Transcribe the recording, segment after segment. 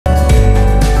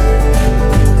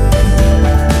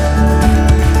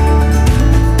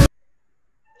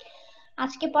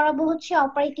আজকে পড়াবো হচ্ছে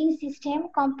অপারেটিং সিস্টেম।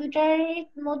 কম্পিউটারের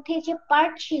মধ্যে যে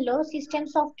পার্ট ছিল সিস্টেম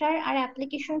সফটওয়্যার আর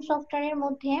অ্যাপ্লিকেশন সফটওয়্যারের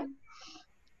মধ্যে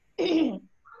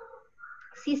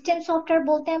সিস্টেম সফটওয়্যার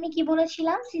বলতে আমি কি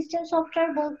বলেছিলাম, সিস্টেম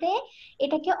সফটওয়্যার বলতে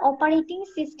এটাকে অপারেটিং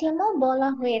সিস্টেমও বলা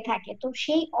হয়ে থাকে। তো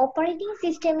সেই অপারেটিং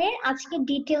সিস্টেমের আজকে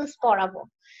ডিটেলস পড়াবো।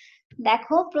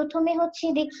 দেখো, প্রথমে হচ্ছে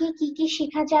দেখি কি কি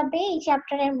শেখা যাবে এই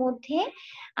চ্যাপ্টারের মধ্যে।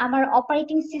 আমার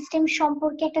অপারেটিং সিস্টেম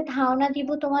সম্পর্কে একটা ধারণা দিব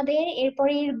তোমাদের,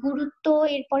 এরপরে এর গুরুত্ব,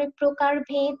 এরপরে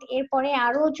প্রকারভেদ, এরপরে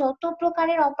আরো যত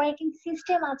প্রকারের অপারেটিং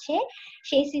সিস্টেম আছে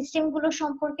সেই সিস্টেমগুলো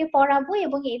সম্পর্কে পড়াবো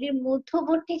এবং এদের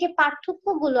মধ্যবর্তী যে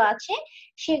পার্থক্যগুলো আছে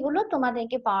সেগুলো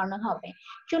তোমাদেরকে পড়ানো হবে।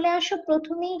 চলে আসো,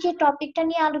 প্রথমেই যে টপিকটা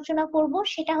নিয়ে আলোচনা করব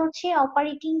সেটা হচ্ছে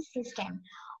অপারেটিং সিস্টেম।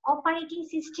 অপারেটিং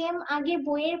সিস্টেম, আগে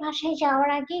বইয়ের ভাষায় যাওয়ার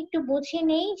আগে একটু বুঝে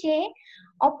নেই যে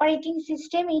অপারেটিং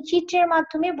সিস্টেম এই চিত্রের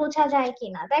মাধ্যমে বোঝা যায়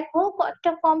কিনা। দেখো,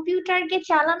 একটা কম্পিউটারকে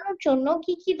চালানোর জন্য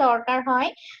কি কি দরকার হয়,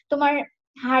 তোমার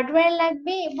হার্ডওয়্যার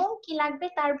লাগবে এবং কি লাগবে,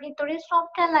 তার ভিতরে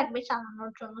সফটওয়্যার লাগবে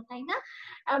চালানোর জন্য, তাই না?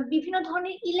 বিভিন্ন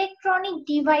ধরনের ইলেকট্রনিক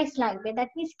ডিভাইস লাগবে।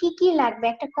 দ্যাট মিনস কি কি লাগবে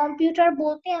একটা কম্পিউটার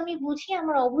বলতে আমি বুঝি,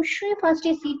 আমার অবশ্যই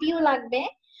ফার্স্টে সিপিইউ লাগবে,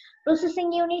 প্রসেসিং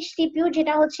ইউনিট সিপিইউ,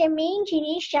 যেটা হচ্ছে মেইন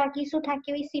জিনিস, যা কিছু থাকে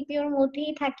ওই সিপিইউর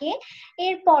মধ্যেই থাকে।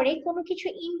 এরপরে কোনো কিছু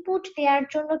ইনপুট দেওয়ার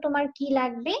জন্য তোমার কি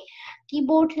লাগবে,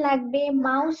 কিবোর্ড লাগবে,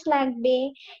 মাউস লাগবে।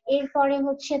 এরপরে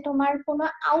হচ্ছে তোমার কোনো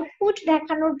আউটপুট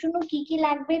দেখানোর জন্য কি কি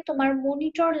লাগবে, তোমার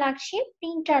মনিটর লাগছে,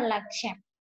 প্রিন্টার লাগছে।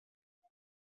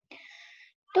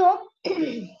 তো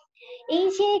এই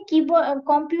যে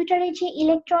কম্পিউটারে যে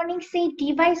ইলেকট্রনিক্স এই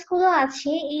ডিভাইস গুলো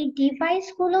আছে, এই ডিভাইস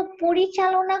গুলো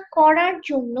পরিচালনা করার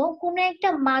জন্য কোনো একটা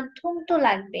মাধ্যম তো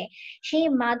লাগবে। সেই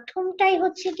মাধ্যমটাই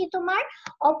হচ্ছে কি তোমার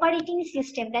অপারেটিং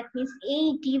সিস্টেম। দ্যাট মিনস এই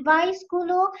ডিভাইস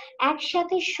গুলো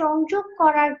একসাথে সংযোগ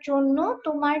করার জন্য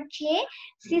তোমার যে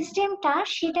সিস্টেমটা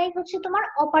সেটাই হচ্ছে তোমার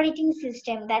অপারেটিং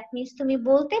সিস্টেম। দ্যাট মিনস তুমি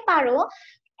বলতে পারো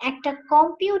একটা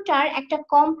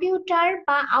কম্পিউটার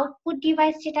বা আউটপুট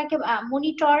ডিভাইস, যেটাকে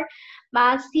মনিটর বা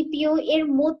সিপিইউ, এর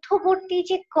মধ্যবর্তী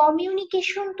যে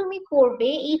কমিউনিকেশন তুমি করবে,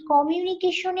 এই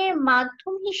কমিউনিকেশনের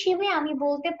মাধ্যম হিসেবে আমি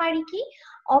বলতে পারি কি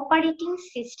অপারেটিং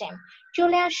সিস্টেম।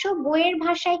 চলে আসো, বইয়ের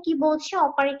ভাষায় কি বলছে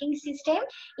অপারেটিং সিস্টেম।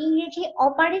 ইংরেজি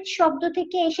অপারেট শব্দ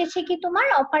থেকে এসেছে কি তোমার,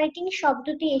 অপারেটিং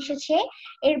শব্দটি এসেছে,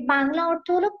 এর বাংলা অর্থ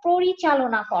হলো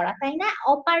পরিচালনা করা, তাই না?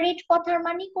 অপারেট কথার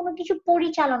মানে কোনো কিছু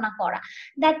পরিচালনা করা।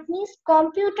 দ্যাট মিনস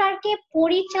কম্পিউটারকে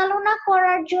পরিচালনা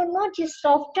করার জন্য যে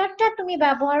সফটওয়্যারটা তুমি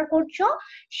ব্যবহার করছো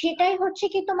সেটাই হচ্ছে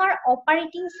কি তোমার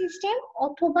অপারেটিং সিস্টেম,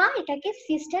 অথবা এটাকে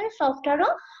সিস্টেম সফটওয়্যারও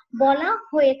বলা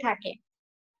হয়ে থাকে।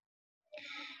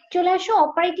 চলে আসো,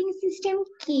 অপারেটিং সিস্টেম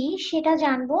কি সেটা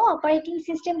জানবো। অপারেটিং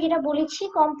সিস্টেম যেটা বলেছি,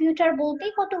 কম্পিউটার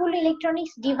বলতেই কতগুলো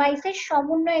ইলেকট্রনিক্স ডিভাইসের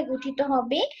সমন্বয়ে গঠিত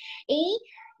হবে। এই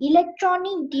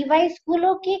ইলেকট্রনিক ডিভাইস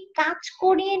গুলোকে কাজ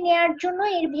করিয়ে নেয়ার জন্য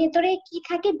এর ভেতরে কি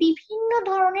থাকে, বিভিন্ন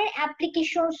ধরনের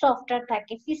অ্যাপ্লিকেশন সফটওয়্যার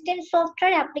থাকে। সিস্টেম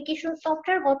সফটওয়্যার, অ্যাপ্লিকেশন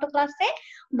সফটওয়্যার গত ক্লাসে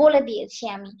বলে দিয়েছি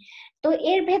আমি। তো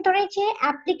এর ভেতরে যে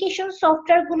অ্যাপ্লিকেশন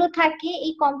সফটওয়্যার গুলো থাকে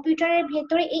এই কম্পিউটারের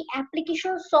ভেতরে, এই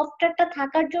অ্যাপ্লিকেশন সফটওয়্যারটা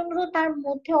থাকার জন্য তার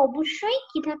মধ্যে অবশ্যই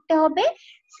কি থাকতে হবে,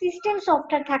 সিস্টেম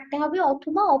সফটওয়্যার থাকতে হবে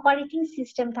অথবা অপারেটিং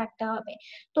সিস্টেম থাকতে হবে।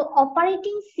 তো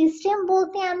অপারেটিং সিস্টেম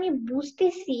বলতে আমি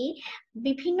বুঝতেছি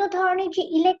বিভিন্ন ধরনের যে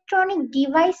ইলেকট্রনিক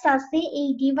ডিভাইস আছে এই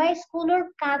ডিভাইস গুলোর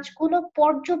কাজগুলো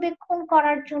পর্যবেক্ষণ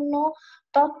করার জন্য,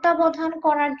 তত্ত্বাবধান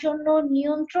করার জন্য,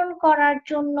 নিয়ন্ত্রণ করার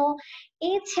জন্য।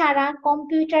 এছাড়া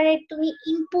কম্পিউটারে তুমি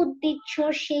ইনপুট দিচ্ছ,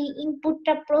 সেই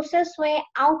ইনপুটটা প্রসেস হয়ে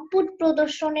আউটপুট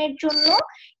প্রদর্শনের জন্য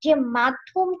যে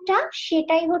মাধ্যমটা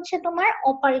সেটাই হচ্ছে তোমার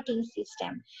অপারেটিং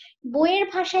সিস্টেম। বইয়ের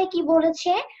ভাষায় কি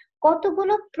বলেছে,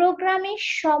 কতগুলো প্রোগ্রামের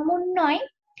সমন্বয়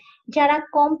যারা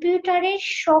কম্পিউটারের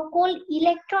সকল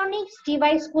ইলেকট্রনিক্স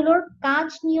ডিভাইসগুলোর কাজ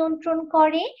নিয়ন্ত্রণ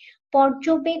করে,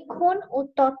 পর্যবেক্ষণ ও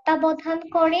তত্ত্বাবধান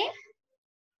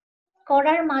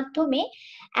করার মাধ্যমে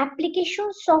অ্যাপ্লিকেশন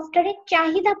সফটওয়্যারের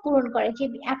চাহিদা পূরণ করে। যে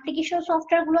অ্যাপ্লিকেশন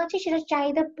সফটওয়্যার গুলো আছে সেটার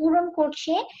চাহিদা পূরণ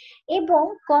করছে এবং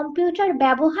কম্পিউটার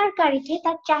ব্যবহারকারীকে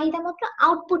তার চাহিদা মতো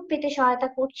আউটপুট পেতে সহায়তা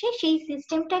করছে, সেই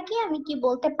সিস্টেমটাকে আমি কি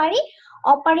বলতে পারি,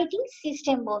 অপারেটিং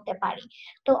সিস্টেম বলতে পারি।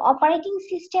 তো অপারেটিং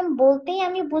সিস্টেম বলতেই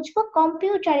আমি বুঝবো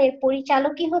কম্পিউটারের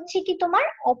পরিচালকই হচ্ছে কি তোমার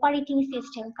অপারেটিং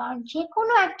সিস্টেম। কারণ যে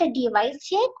কোনো একটা ডিভাইস,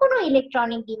 যে কোনো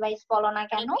ইলেকট্রনিক ডিভাইস বলো না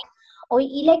কেন, ওই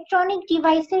ইলেকট্রনিক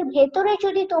ডিভাইসের ভেতরে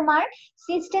যদি তোমার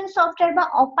সিস্টেম সফটওয়্যার বা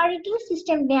অপারেটিং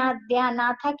সিস্টেম দেয়া না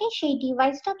থাকে, সেই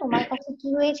ডিভাইসটা তোমার কাছে কি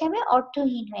হয়ে যাবে,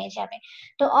 অর্থহীন হয়ে যাবে।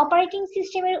 তো অপারেটিং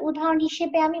সিস্টেমের উদাহরণ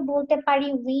হিসেবে আমি বলতে পারি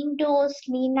Windows,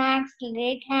 Linux,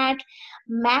 red hat,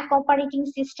 Mac operating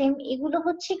system. এগুলো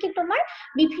হচ্ছে কি তোমার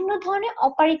বিভিন্ন ধরনের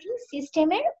অপারেটিং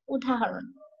সিস্টেমের উদাহরণ।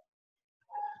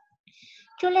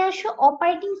 চলে আসো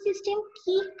অপারেটিং সিস্টেম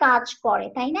কি কাজ করে,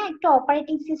 তাই না? একটা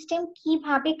অপারেটিং সিস্টেম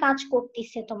কিভাবে কাজ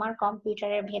করতেছে তোমার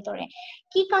কম্পিউটারের ভেতরে,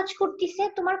 কি কাজ করতেছে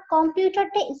তোমার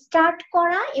কম্পিউটারটা স্টার্ট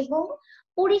করা এবং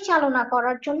পরিচালনা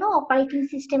করার জন্য অপারেটিং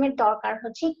সিস্টেমের দরকার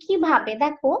হচ্ছে। কিভাবে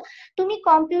দেখো, তুমি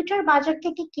কম্পিউটার বাজার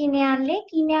থেকে কিনে আনলে,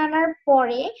 কিনে আনার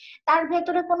পরে তার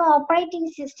ভেতরে কোনো অপারেটিং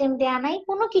সিস্টেম দেয়া নাই,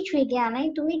 কোনো কিছুই দেয়া নাই।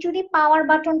 তুমি যদি পাওয়ার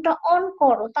বাটনটা অন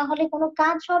করো তাহলে কোনো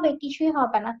কাজ হবে? কিছুই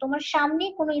হবে না। তোমার সামনে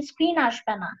কোনো স্ক্রিন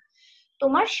আসবে না,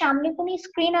 তোমার সামনে কোনো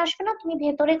স্ক্রিন আসবে না, তুমি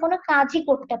ভেতরে কোনো কাজই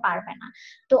করতে পারবে না।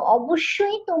 তো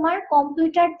অবশ্যই তোমার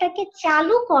কম্পিউটারটাকে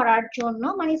চালু করার জন্য,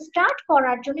 মানে স্টার্ট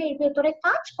করার জন্য, এর ভেতরে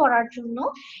কাজ করার জন্য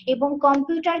এবং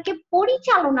কম্পিউটারকে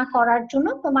পরিচালনা করার জন্য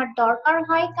তোমার দরকার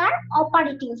হয় কার?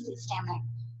 অপারেটিং সিস্টেমের।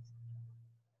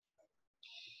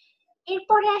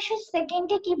 এরপরে আসো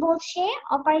সেকেন্ডে কি বলছে,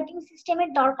 অপারেটিং সিস্টেমের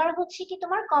দরকার হচ্ছে কি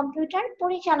তোমার কম্পিউটার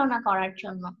পরিচালনা করার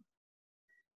জন্য।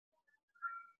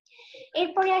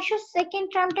 এরপরে আসো সেকেন্ড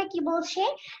টার্মটা কি বলছে,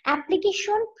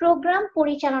 অ্যাপ্লিকেশন প্রোগ্রাম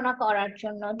পরিচালনা করার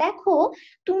জন্য। দেখো,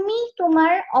 তুমি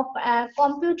তোমার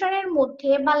কম্পিউটারের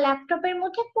মধ্যে বা ল্যাপটপের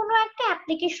মধ্যে কোনো একটা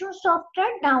অ্যাপ্লিকেশন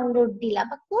সফটওয়্যার ডাউনলোড দিলা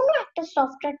বা কোনো একটা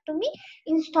সফটওয়্যার তুমি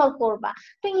ইনস্টল করবা।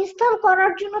 তো ইনস্টল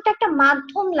করার জন্য তো একটা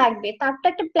মাধ্যম লাগবে, তার তো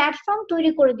একটা প্ল্যাটফর্ম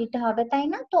তৈরি করে দিতে হবে, তাই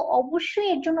না? তো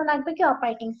অবশ্যই এর জন্য লাগবে কি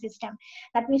অপারেটিং সিস্টেম।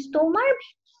 দ্যাট মিনস তোমার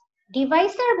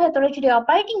ডিভাইসের ভেতরে যদি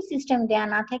অপারেটিং সিস্টেম দেয়া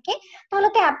না থাকে তাহলে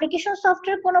তো অ্যাপ্লিকেশন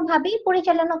সফটওয়্যার কোনোভাবেই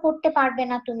পরিচালনা করতে পারবে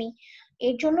না তুমি।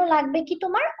 এর জন্য লাগবে কি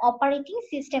তোমার অপারেটিং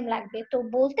সিস্টেম লাগবে। তো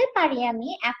বলতে পারি আমি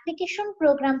অ্যাপ্লিকেশন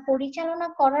প্রোগ্রাম পরিচালনা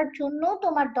করার জন্য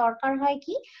তোমার দরকার হয়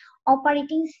কি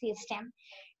অপারেটিং সিস্টেম।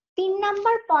 3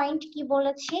 নাম্বার পয়েন্ট কি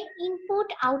বলেছে, ইনপুট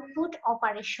আউটপুট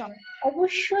অপারেশন।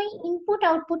 অবশ্যই ইনপুট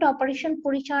আউটপুট অপারেশন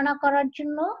পরিচালনা করার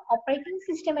জন্য অপারেটিং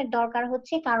সিস্টেমের দরকার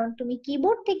হচ্ছে, কারণ তুমি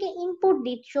কিবোর্ড থেকে ইনপুট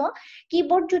দিচ্ছ।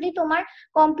 কিবোর্ড যদি তোমার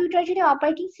কম্পিউটার যদি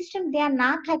অপারেটিং সিস্টেম দেয়া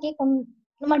না থাকে কোন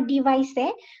তোমার ডিভাইসে,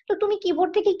 তো তুমি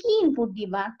কিবোর্ড থেকে কি ইনপুট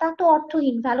দিবা? তা তো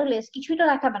অর্থহীন, ভ্যালুলেস, কিছুই তো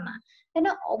দেখাবে না, তাই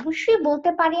না? অবশ্যই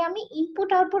বলতে পারি আমি ইনপুট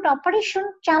আউটপুট অপারেশন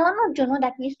চালানোর জন্য,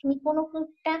 দ্যাট মিনস তুমি কোনো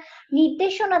একটা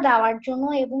নির্দেশনা দেওয়ার জন্য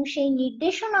এবং সেই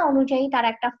নির্দেশনা অনুযায়ী তার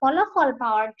একটা ফলাফল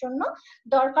পাওয়ার জন্য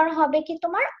দরকার হবে কি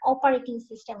তোমার অপারেটিং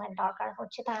সিস্টেমের দরকার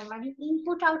হচ্ছে। তার মানে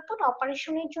ইনপুট আউটপুট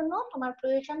অপারেশনের জন্য তোমার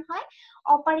প্রয়োজন হয়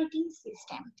অপারেটিং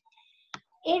সিস্টেম।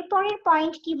 এরপরের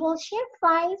পয়েন্ট কি বলছে,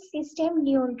 ফাইল সিস্টেম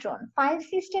নিয়ন্ত্রণ। ফাইল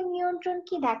সিস্টেম নিয়ন্ত্রণ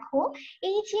কি, দেখো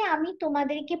এই যে আমি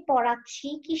তোমাদেরকে পড়াচ্ছি,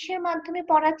 কিসের মাধ্যমে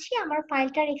পড়াচ্ছি, আমার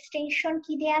ফাইলটার এক্সটেনশন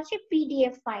কি দেয়া আছে,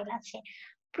 পিডিএফ ফাইল আছে।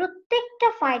 প্রত্যেকটা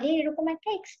ফাইলে এরকম একটা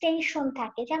এক্সটেনশন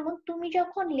থাকে, যেমন তুমি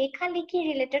যখন লেখালেখি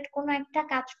রিলেটেড কোনো একটা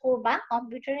কাজ করবা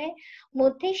কম্পিউটারের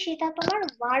মধ্যে, সেটা তোমার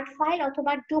ওয়ার্ড ফাইল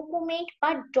অথবা ডকুমেন্ট বা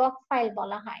ডক ফাইল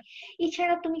বলা হয়।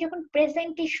 এছাড়া তুমি যখন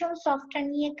প্রেজেন্টেশন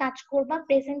সফটওয়্যার নিয়ে কাজ করবা,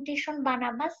 প্রেজেন্টেশন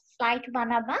বানাবা, স্লাইড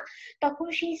বানাবা, তখন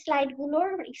সেই স্লাইড গুলোর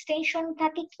এক্সটেনশন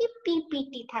থাকে কি,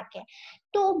 পিপিটি থাকে।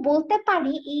 তো বলতে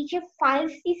পারি এই যে ফাইল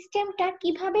সিস্টেমটা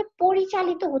কিভাবে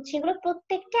পরিচালিত হচ্ছে, এগুলো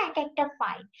প্রত্যেকটা এক একটা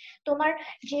ফাইল। তোমার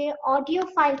যে অডিও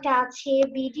ফাইলটা আছে,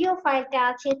 ভিডিও ফাইলটা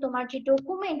আছে, তোমার যে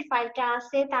ডকুমেন্ট ফাইলটা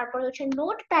আছে, তারপরে হচ্ছে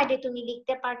নোটপ্যাডে তুমি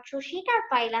লিখতে পারছো সেটার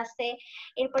ফাইল আছে,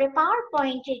 এরপরে পাওয়ার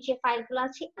পয়েন্টের যে ফাইলগুলো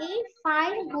আছে, এই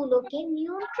ফাইলগুলোকে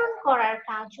নিয়ন্ত্রণ করার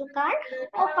কাজও কার?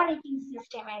 অপারেটিং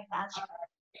সিস্টেমের কাজ।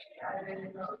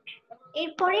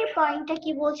 এরপরের পয়েন্টটা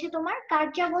কি বলছে, তোমার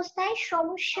কার্যাবস্থায়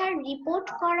সমস্যার রিপোর্ট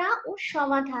করা ও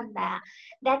সমাধান দেয়া।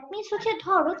 দ্যাট মিনস হচ্ছে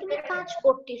ধরো তুমি কাজ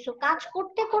করতেছো, কাজ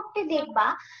করতে করতে দেখবা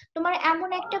তোমার এমন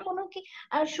একটা কোনো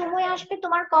সময় আসবে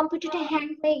তোমার কম্পিউটারটা হ্যাং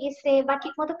হয়ে গেছে বা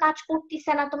ঠিক মতো কাজ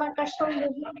করতেছে না, তোমার কার্সর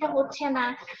মুভমেন্টটা হচ্ছে না।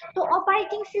 তো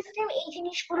অপারেটিং সিস্টেম এই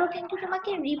জিনিসগুলো কিন্তু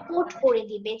তোমাকে রিপোর্ট করে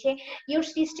দিবে যে ইউর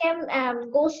সিস্টেম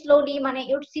গো স্লোলি, মানে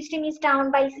ইউর সিস্টেম ইজ ডাউন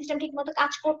বা এই সিস্টেম ঠিক মতো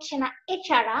কাজ করছে না।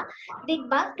 এছাড়া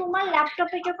দেখবা তোমার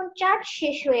ল্যাপটপে যখন চার্জ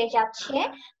শেষ হয়ে যাচ্ছে,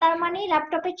 তার মানে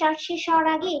ল্যাপটপে চার্জ শেষ হওয়ার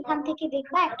আগে এখান থেকে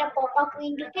দেখবা একটা পপ আপ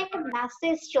উইন্ডোতে একটা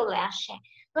মেসেজ চলে আসে,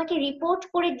 তোমাকে রিপোর্ট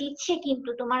করে দিচ্ছে কিন্তু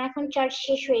তোমার এখন চার্জ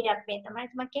শেষ হয়ে যাবে, তোমার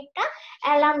তোমাকে একটা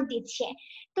অ্যালার্ম দিচ্ছে।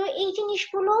 তো এই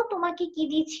জিনিসগুলো তোমাকে কি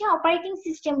দিচ্ছে, অপারেটিং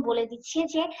সিস্টেম বলে দিচ্ছে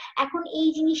যে এখন এই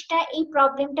জিনিসটা, এই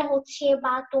প্রবলেমটা হচ্ছে,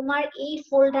 বা তোমার এই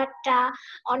ফোল্ডারটা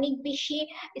অনেক বেশি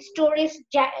স্টোরেজ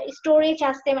স্টোরেজ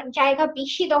আছে, জায়গা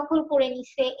বেশি দখল করে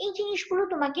নিচ্ছে। এই জিনিসগুলো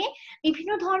তোমাকে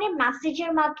বিভিন্ন ধরনের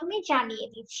মেসেজের মাধ্যমে জানিয়ে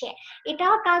দিচ্ছে।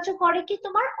 এটাও কাজও করে কি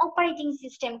তোমার অপারেটিং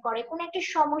সিস্টেম করে, কোন একটা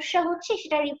সমস্যা হচ্ছে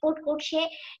সেটা রিপোর্ট করছে,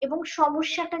 এবং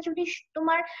সমস্যাটা যদি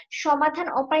তোমার সমাধান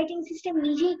অপারেটিং সিস্টেম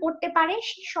নিজেই করতে পারে,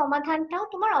 সেই সমাধানটাও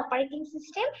তোমার অপারেটিং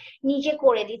সিস্টেম নিজে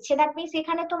করে দিচ্ছে। দ্যাট মিনস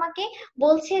এখানে তোমাকে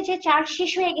বলছে যে চার্জ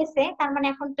শেষ হয়ে গেছে, তার মানে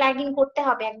এখন প্লাগ ইন করতে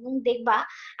হবে। একদম দেখবা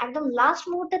একদম লাস্ট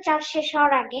মুহূর্তে চার্জ শেষ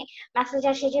হওয়ার আগে মেসেজ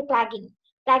আসে যে প্লাগ ইন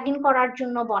প্লাগ ইন করার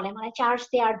জন্য বলে, মানে চার্জ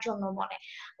দেওয়ার জন্য বলে।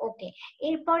 ওকে,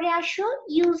 এরপরে আসো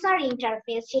ইউজার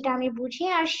ইন্টারফেস, যেটা আমি বুঝে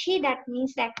আসছি, দ্যাট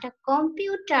মিনস একটা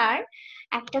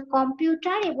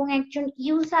কম্পিউটার এবং একজন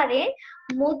ইউজারের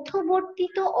মধ্যবর্তী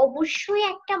তো অবশ্যই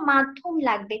একটা মাধ্যম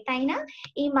লাগবে, তাই না?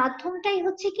 এই মাধ্যমটাই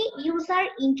হচ্ছে কি ইউজার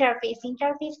ইন্টারফেস।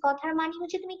 ইন্টারফেস কথার মানে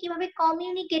হচ্ছে তুমি কিভাবে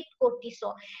কমিউনিকেট করতেছো,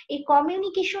 এই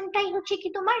কমিউনিকেশনটাই হচ্ছে কি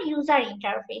তোমার ইউজার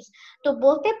ইন্টারফেস। তো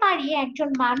বলতে পারি একজন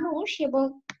মানুষ এবং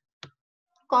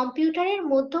কম্পিউটারের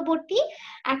মধ্যবর্তী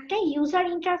একটা ইউজার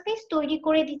ইন্টারফেস তৈরি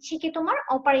করে দিচ্ছে কি তোমার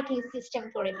অপারেটিং সিস্টেম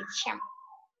করে দিচ্ছে।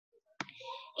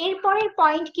 এরপরের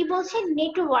পয়েন্ট কি বলছে,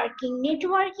 নেটওয়ার্কিং।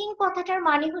 নেটওয়ার্কিং কথাটার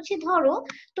মানে হচ্ছে ধরো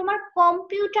তোমার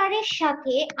কম্পিউটারের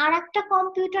সাথে আর একটা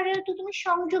কম্পিউটারের তো তুমি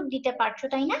সংযোগ দিতে পারছো,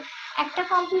 তাই না? একটা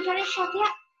কম্পিউটারের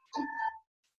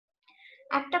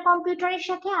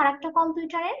সাথে আর একটা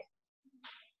কম্পিউটারের,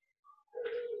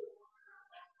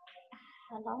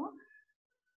 হ্যালো,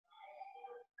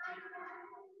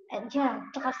 জি ম্যাম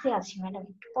ক্লাসে আছি ম্যাডাম,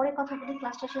 পরে কথা বলি,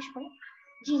 ক্লাসটা শেষ করে।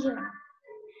 জি জি ম্যাম,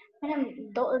 ম্যাডাম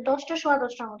 10টা সোয়া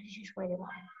 10টার মধ্যে শেষ করে দেবো।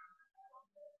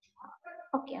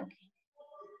 ওকে ওকে।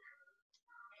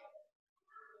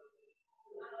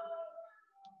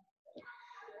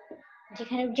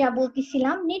 যেখানে যা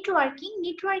বলতেছিলাম, নেটওয়ার্কিং।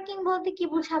 নেটওয়ার্কিং বলতে কি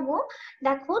বুঝাবো,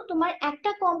 দেখো তোমার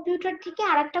একটা কম্পিউটার থেকে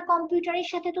আর একটা কম্পিউটারের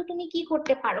সাথে তো তুমি কি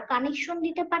করতে পারো, কানেকশন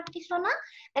দিতে পারতেছো না?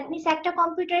 দ্যাট মিনস একটা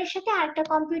কম্পিউটারের সাথে আর একটা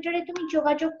কম্পিউটারে তুমি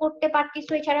যোগাযোগ করতে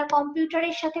পারতেছো, এছাড়া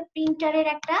কম্পিউটারের সাথে প্রিন্টারের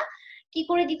একটা কি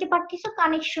করে দিতে পারতেছো,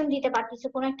 কানেকশন দিতে পারতেছো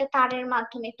কোনো একটা তারের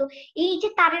মাধ্যমে। তো এই যে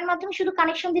তারের মাধ্যমে শুধু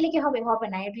কানেকশন দিলে কি হবে? হবে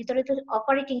না, এর ভিতরে তো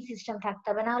অপারেটিং সিস্টেম থাকতে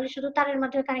হবে, না হলে শুধু তারের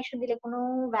মাধ্যমে কানেকশন দিলে কোনো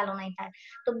ভ্যালু নাই তার।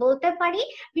 তো বলতে পারি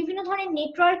বিভিন্ন ধরনের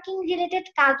নেটওয়ার্কিং রিলেটেড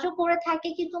কাজও করে থাকে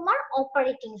কি তোমার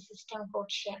অপারেটিং সিস্টেম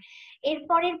করছে।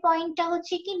 এরপরের পয়েন্টটা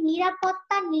হচ্ছে কি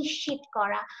নিরাপত্তা নিশ্চিত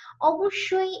করা।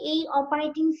 অবশ্যই এই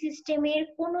অপারেটিং সিস্টেমের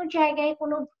কোনো জায়গায়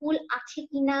কোনো ভুল আছে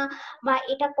কিনা, বা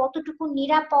এটা কতটুকু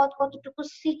নিরাপদ, কতটুকু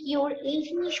সিকিউর, এই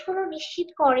জিনিসগুলো নিশ্চিত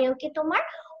করে ওকে তোমার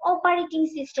অপারেটিং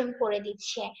সিস্টেম করে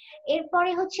দিচ্ছে।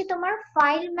 এরপরে হচ্ছে তোমার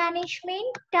file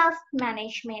management, task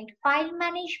management. File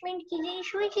management কি জিনিস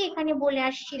হয়েছে এখানে বলে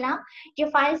আসছিলাম, যে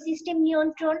ফাইল সিস্টেম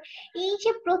নিয়ন্ত্রণ। এই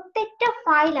যে প্রত্যেকটা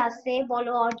ফাইল আছে,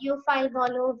 বলো অডিও ফাইল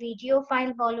বলো, ভিডিও ফাইল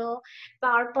বলো,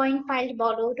 পাওয়ার পয়েন্ট ফাইল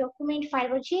বলো, ডকুমেন্ট ফাইল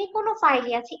বলো, যে কোনো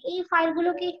ফাইলই আছে, এই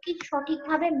ফাইলগুলোকে কি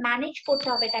সঠিকভাবে ম্যানেজ করতে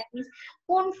হবে। দ্যাট মিনস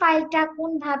কোন ফাইলটা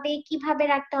কোন ভাবে কিভাবে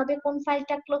রাখতে হবে, কোন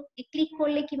ফাইলটা ক্লিক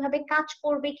করলে কিভাবে কাজ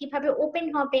করবে, কিভাবে ওপেন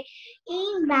হবে, এই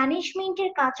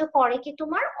ম্যানেজমেন্টের কাজও করে কি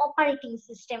তোমার অপারেটিং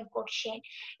সিস্টেম করছে।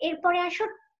 এরপরে আসো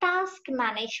টাস্ক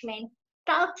ম্যানেজমেন্ট।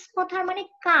 টাস্ক কথার মানে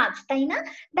কাজ, তাই না?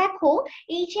 দেখো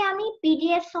এই যে আমি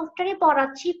পিডিএফ সফটওয়্যারে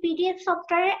পড়াচ্ছি, পিডিএফ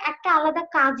সফটওয়্যারের একটা আলাদা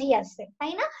কাজই আছে,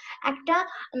 তাই না? একটা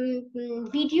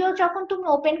ভিডিও যখন তুমি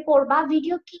ওপেন করবা,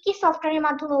 ভিডিও কি কি সফটওয়্যারের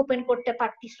মাধ্যমে ওপেন করতে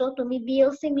পারতিছো তুমি?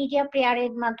 বিএলসি মিডিয়া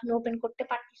প্লেয়ারের মাধ্যমে ওপেন করতে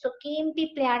পারতিছো, কেএমপি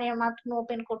প্লেয়ারের মাধ্যমে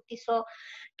ওপেন করতেছো।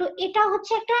 তো এটা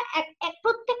হচ্ছে একটা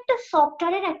প্রত্যেকটা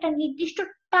সফটওয়্যারের একটা নির্দিষ্ট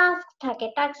টাস্ক থাকে,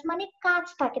 টাস্ক মানে কাজ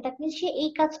থাকে, দ্যাট মিনস সে এই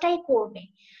কাজটাই করবে।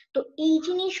 তো এই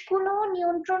জিনিসগুলো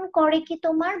নিয়ন্ত্রণ করে কি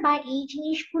তোমার, বা এই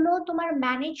জিনিসগুলো তোমার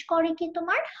ম্যানেজ করে কি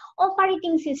তোমার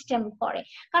অপারেটিং সিস্টেম করে।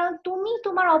 কারণ তুমি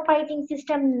তোমার অপারেটিং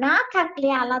সিস্টেম না থাকলে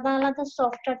আলাদা আলাদা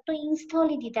সফটওয়্যার তো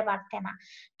ইনস্টলই দিতে পারতে না।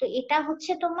 তো এটা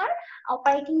হচ্ছে তোমার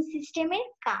অপারেটিং সিস্টেমের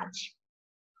কাজ।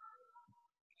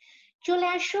 চলে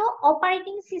আসো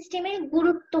অপারেটিং সিস্টেমের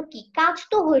গুরুত্ব কি। কাজ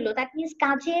তো হইলো, দ্যাট মিনস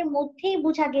কাজের মধ্যেই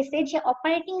বোঝা গেছে যে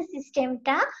অপারেটিং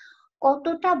সিস্টেমটা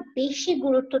কতটা বেশি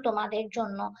গুরুত্ব তোমাদের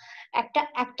জন্য, একটা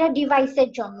একটা ডিভাইসের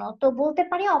জন্য। তো বলতে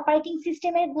পারি অপারেটিং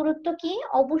সিস্টেমের গুরুত্ব কি,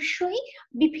 অবশ্যই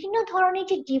বিভিন্ন ধরনের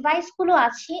যে ডিভাইস গুলো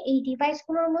আছে এই ডিভাইস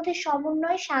গুলোর মধ্যে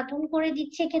সমন্বয় সাধন করে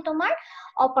দিচ্ছে কি তোমার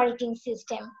অপারেটিং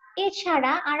সিস্টেম।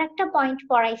 এছাড়া আর একটা পয়েন্ট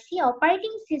পড়াইছি,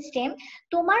 অপারেটিং সিস্টেম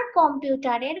তোমার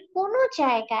কম্পিউটারের কোনো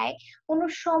জায়গায় কোনো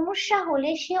সমস্যা হলে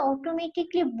সে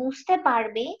অটোমেটিকলি বুঝতে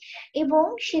পারবে এবং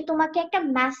সে তোমাকে একটা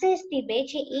মেসেজ দিবে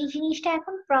যে এই জিনিসটা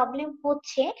এখন প্রবলেম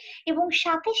হচ্ছে, এবং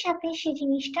সাথে সাথে সে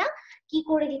জিনিসটা কি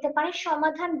করে দিতে পারে,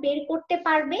 সমাধান বের করতে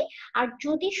পারবে। আর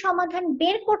যদি সমাধান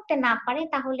বের করতে না পারে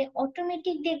তাহলে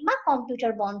অটোমেটিক দেখবা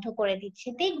কম্পিউটার বন্ধ করে দিচ্ছে।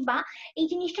 দেখবা এই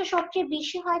জিনিসটা সবচেয়ে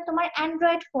বেশি হয় তোমার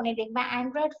অ্যান্ড্রয়েড ফোনে, দেখবা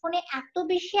অ্যান্ড্রয়েড ফোনে এত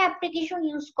বেশি অ্যাপ্লিকেশন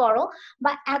ইউজ করো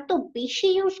বা এত বেশি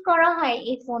ইউজ করা হয়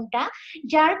এই ফোনটা,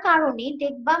 যার কারণে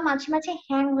দেখবা মাঝে মাঝে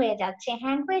হ্যাং হয়ে যাচ্ছে,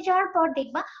 হ্যাং হয়ে যাওয়ার পর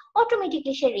দেখবা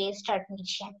অটোমেটিকলি সে রিস্টার্ট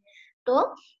নিচ্ছে। তো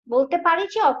বলতে পারি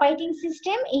যে অপারেটিং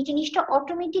সিস্টেম এই জিনিসটা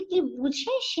অটোমেটিকলি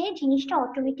বুঝে সে জিনিসটা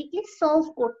অটোমেটিকলি সলভ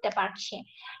করতে পারছে।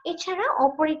 এছাড়া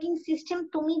অপারেটিং সিস্টেম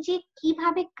তুমি যে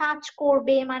কিভাবে কাজ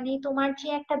করবে, মানে তোমার যে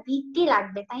একটা ভিত্তি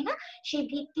লাগবে, তাই না? সেই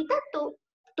ভিত্তিটা তো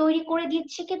তৈরি করে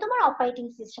দিচ্ছে কি তোমার অপারেটিং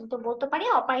সিস্টেম। তো বলতে পারি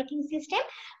অপারেটিং সিস্টেম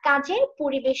কাজের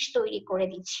পরিবেশ তৈরি করে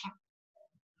দিচ্ছে।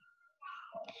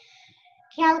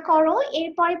 খেয়াল করো,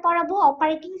 এরপরে পড়াবো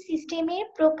অপারেটিং সিস্টেমের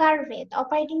প্রকারভেদ।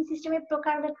 অপারেটিং সিস্টেমের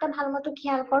প্রকারভেদটা ভালো মতো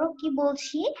খেয়াল করো, কি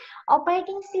বলছি।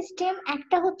 অপারেটিং সিস্টেম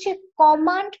একটা হচ্ছে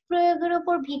কমান্ড প্রয়োগের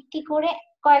উপর ভিত্তি করে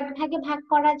কয়েক ভাগে ভাগ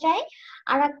করা যায়,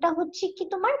 আর একটা হচ্ছে কি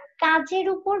তোমার কাজের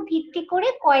উপর ভিত্তি করে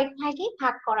কয়েক ভাগে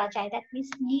ভাগ করা যায়। দ্যাট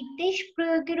মিনস নির্দেশ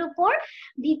প্রয়োগের উপর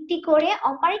ভিত্তি করে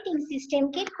অপারেটিং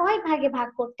সিস্টেমকে কয় ভাগে ভাগ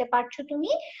করতে পারছো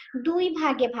তুমি? দুই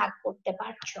ভাগে ভাগ করতে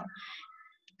পারছো।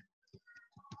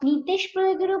 নির্দেশ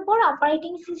প্রয়োগের উপর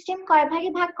অপারেটিং সিস্টেম কয়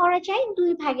ভাগে ভাগ করা যায়?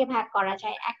 দুই ভাগে ভাগ করা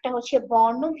যায়। একটা হচ্ছে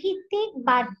বর্ণভিত্তিক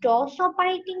বা ডস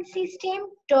অপারেটিং সিস্টেম।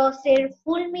 ডস এর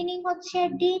ফুল মিনিং হচ্ছে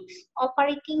ডিস্ক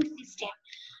অপারেটিং সিস্টেম।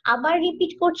 আবার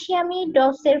রিপিট করছি আমি,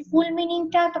 ডস এর ফুল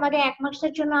মিনিংটা তোমাদের 1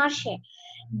 মার্কসের জন্য আসে।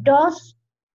 ডস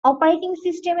অপারেটিং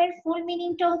সিস্টেমের ফুল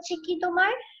মিনিংটা হচ্ছে কি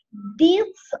তোমার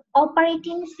disk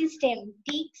operating system.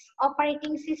 Disk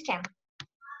operating system.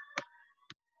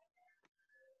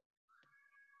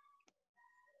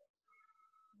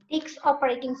 Disk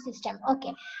operating system, ওকে।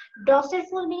 ডস এর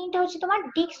ফুল মিনিংটা হচ্ছে তোমার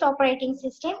ডিস্ক অপারেটিং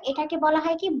সিস্টেম। এটাকে বলা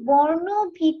হয় কি বর্ণ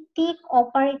ভিত্তিক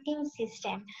অপারেটিং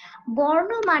সিস্টেম। বর্ণ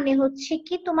মানে হচ্ছে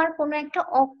কি তোমার কোনো একটা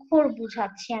অক্ষর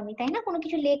বুঝাচ্ছি আমি, তাই না? কোনো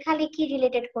কিছু লেখালেখি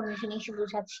রিলেটেড কোনো জিনিস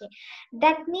বুঝাচ্ছি।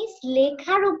 দ্যাট মিনস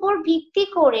লেখার উপর ভিত্তি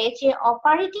করে যে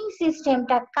অপারেটিং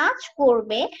সিস্টেমটা কাজ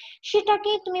করবে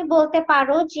সেটাকে তুমি বলতে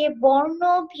পারো যে বর্ণ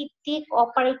ভিত্তিক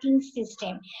অপারেটিং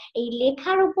সিস্টেম। এই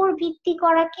লেখার উপর ভিত্তি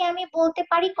করাকে আমি বলতে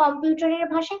পারি কম্পিউটারের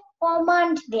ভাষায়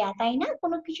কমান্ড দেয়া, তাই না?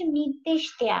 কোনো কিছু নির্দেশ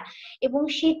দেয়া। এবং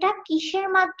সেটা কিসের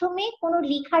মাধ্যমে? কোনো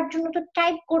লেখার জন্য তো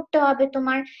টাইপ করতে হবে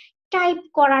তোমার, টাইপ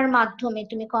করার মাধ্যমে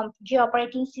তুমি যে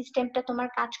অপারেটিং সিস্টেমটা তোমার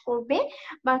কাজ করবে,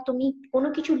 বা তুমি কোনো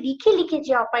কিছু লিখে লিখে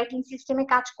যে অপারেটিং সিস্টেমে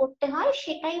কাজ করতে হয়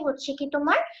সেটাই হচ্ছে কি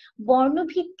তোমার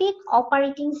বর্ণভিত্তিক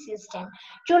অপারেটিং সিস্টেম।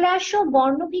 চলে আসো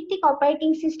বর্ণভিত্তিক অপারেটিং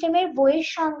সিস্টেমের বইয়ের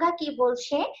সংজ্ঞা কি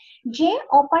বলছে। যে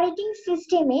অপারেটিং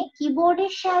সিস্টেমে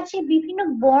কিবোর্ডের সাহায্যে বিভিন্ন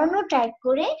বর্ণ টাইপ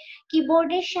করে,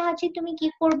 কিবোর্ডের সাহায্যে তুমি কি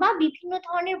করবা? বিভিন্ন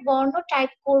ধরনের বর্ণ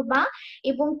টাইপ করবা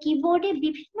এবং কিবোর্ডে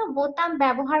বিভিন্ন বোতাম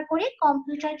ব্যবহার করে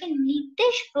কম্পিউটারকে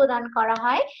নির্দেশ প্রদান করা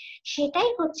হয়, সেটাই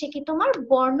হচ্ছে কি তোমার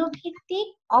বর্ণভিত্তিক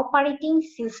অপারেটিং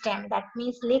সিস্টেম। দ্যাট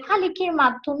মিনস লেখালেখির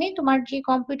মাধ্যমে তোমার যে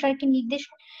কম্পিউটারকে নির্দেশ,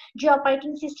 যে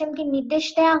অপারেটিং সিস্টেমকে নির্দেশ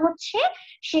দেওয়া হচ্ছে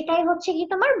সেটাই হচ্ছে কি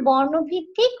তোমার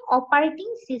বর্ণভিত্তিক অপারেটিং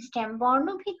সিস্টেম।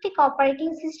 বর্ণভিত্তিক অপারেটিং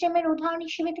সিস্টেমের উদাহরণ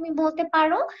হিসেবে তুমি বলতে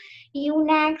পারো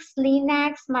ইউনাক্স,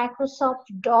 লিনাক্স, মাইক্রোসফট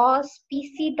ডস,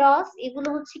 পিসি ডস, এগুলো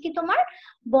হচ্ছে কি তোমার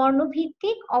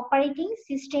বর্ণভিত্তিক অপারেটিং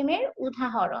সিস্টেমের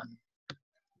উদাহরণ।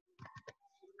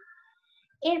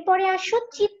 এরপরে আসো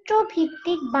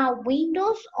চিত্রভিত্তিক বা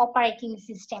উইন্ডোজ অপারেটিং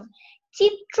সিস্টেম।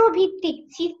 চিত্রভিত্তিক,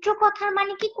 চিত্র কথার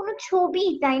মানে কি কোনো ছবি,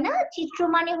 তাই না? চিত্র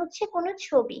মানে হচ্ছে কোনো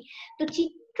ছবি। তো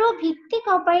চিত্রভিত্তিক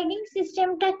অপারেটিং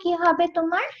সিস্টেমটা কি হবে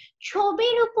তোমার?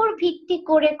 ছবির উপর ভিত্তি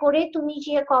করে করে তুমি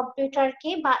যে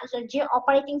কম্পিউটারকে বা যে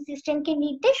অপারেটিং সিস্টেমকে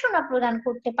নির্দেশনা প্রদান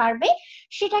করতে পারবে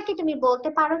সেটাকে তুমি বলতে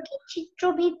পারো কি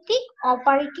চিত্রভিত্তিক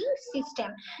অপারেটিং সিস্টেম।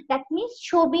 দ্যাট মিনস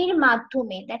ছবির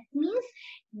মাধ্যমে। দ্যাট মিনস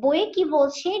বইয়ে কি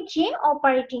বলছে যে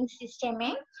অপারেটিং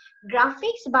সিস্টেমে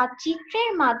গ্রাফিক্স বা চিত্রের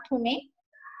মাধ্যমে,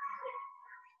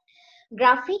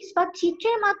 গ্রাফিক্স বা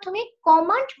চিত্রের মাধ্যমে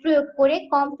কমান্ড প্রয়োগ করে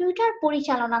কম্পিউটার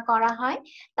পরিচালনা করা হয়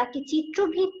তাকে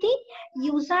চিত্রভিত্তিক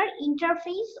ইউজার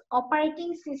ইন্টারফেস অপারেটিং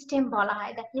সিস্টেম বলা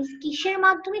হয়। দ্যাট মিনস কিসের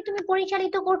মাধ্যমে তুমি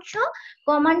পরিচালিত করছো?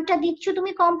 কমান্ডটা দিচ্ছ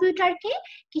তুমি কম্পিউটারকে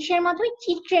কিসের মাধ্যমে?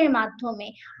 চিত্রের মাধ্যমে।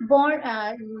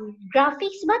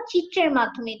 গ্রাফিক্স বা চিত্রের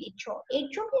মাধ্যমে দিচ্ছ, এর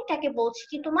জন্য এটাকে বলছি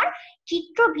কি তোমার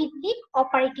চিত্রভিত্তিক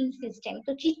অপারেটিং সিস্টেম।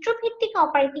 তো চিত্রভিত্তিক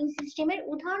অপারেটিং সিস্টেমের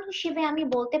উদাহরণ হিসেবে আমি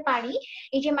বলতে পারি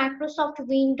এই যে মাইক্রোসফট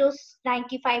উইন্ডোজ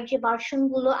 95 যে ভার্সন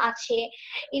গুলো আছে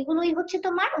এগুলোই হচ্ছে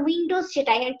তোমার উইন্ডোজ,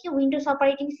 যেটাই আর কি উইন্ডোজ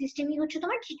অপারেটিং সিস্টেমই হচ্ছে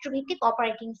তোমার চিত্রভিত্তিক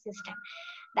অপারেটিং সিস্টেম।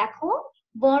 দেখো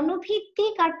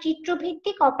বর্ণভিত্তিক আর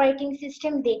চিত্রভিত্তিক অপারেটিং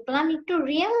সিস্টেম দেখলাম, একটু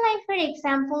রিয়েল লাইফের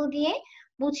এক্সাম্পল দিয়ে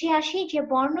বুঝে আসি যে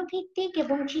বর্ণভিত্তিক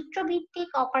এবং চিত্রভিত্তিক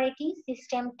অপারেটিং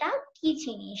সিস্টেমটা কি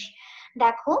জিনিস।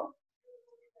 দেখো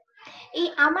এই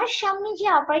আমার সামনে যে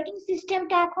অপারেটিং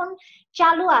সিস্টেমটা এখন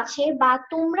চালু আছে বা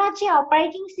তোমরা যে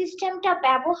অপারেটিং সিস্টেমটা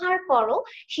ব্যবহার করো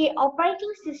সেই অপারেটিং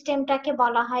সিস্টেমটাকে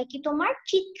বলা হয় কি তোমার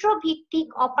চিত্রভিত্তিক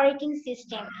অপারেটিং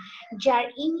সিস্টেম, যার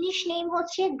ইংলিশ নেম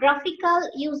হচ্ছে গ্রাফিক্যাল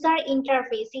ইউজার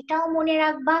ইন্টারফেস। এটাও মনে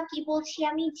রাখবা কি বলছি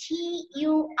আমি,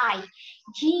 জিইউআই।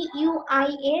 জিইউআই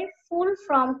এর ফুল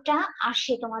ফর্মটা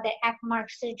আসে তোমাদের 1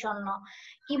 মার্কসের জন্য।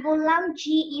 কি বললাম?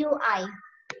 GUI,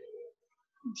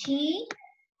 G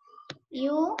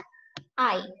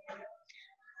UI.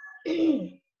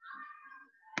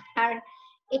 আর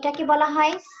এটাকে বলা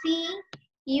হয়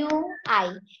ইউআই,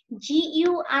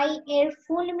 জিইউআই এর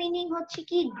ফুল মিনিং হচ্ছে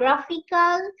কি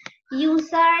গ্রাফিক্যাল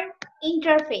ইউজার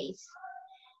ইন্টারফেস।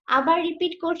 আবার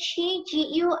রিপিট করছি,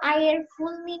 জিইউআই এর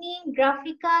full meaning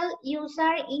graphical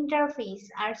user interface,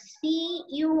 আর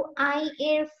সিইউআই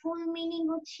এর ফুল মিনিং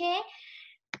হচ্ছে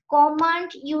কমান্ড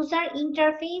ইউজার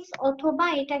ইন্টারফেস, অথবা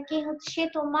এটাকে হচ্ছে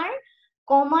তোমার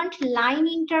কমান্ড লাইন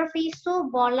ইন্টারফেসও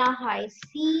বলা হয়,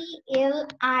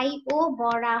 সিএলআই ও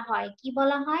বলা হয়। কি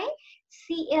বলা হয়?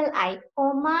 CLI,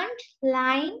 command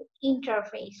line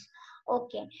interface.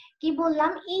 ওকে, কি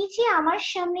বললাম? এই যে আমার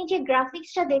সামনে যে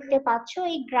গ্রাফিক্সটা দেখতে পাচ্ছ,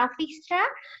 এই গ্রাফিক্সটা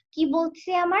কি বলছে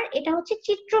আমার, এটা হচ্ছে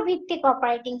চিত্রভিত্তিক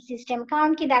অপারেটিং সিস্টেম।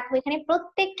 কারণ কি দেখো, এখানে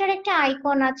প্রত্যেকটার একটা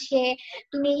আইকন আছে,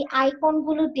 তুমি এই আইকন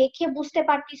গুলো দেখে বুঝতে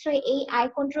পারতেছো এই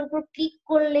আইকনটার উপর ক্লিক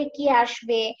করলে কি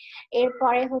আসবে।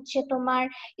 এরপরে হচ্ছে তোমার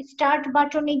স্টার্ট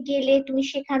বাটনে গেলে তুমি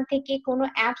সেখান থেকে কোনো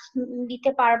অ্যাপস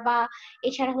দিতে পারবা,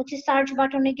 এছাড়া হচ্ছে সার্চ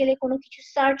বাটনে গেলে কোনো কিছু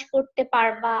সার্চ করতে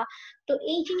পারবা। তো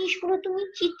এই জিনিসগুলো তুমি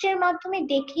চিত্রের মাধ্যমে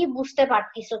দেখে বুঝতে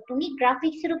পারতেছো, তুমি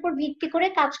গ্রাফিক্স এর উপর ভিত্তি করে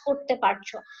কাজ করতে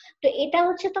পারছো। তো এটা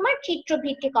হচ্ছে তোমার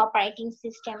চিত্রভিত্তিক অপারেটিং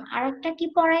সিস্টেম। আর একটা কি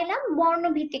পড়াইলাম?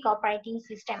 বর্ণভিত্তিক অপারেটিং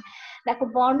সিস্টেম। দেখো,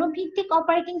 বর্ণভিত্তিক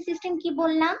অপারেটিং সিস্টেম কি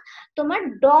বললাম? তোমার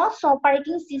ডস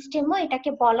অপারেটিং সিস্টেমও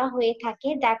এটাকে বলা হয়ে থাকে।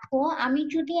 দেখো, আমি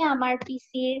যদি আমার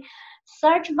পিসির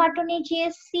সার্চ বাটনে যে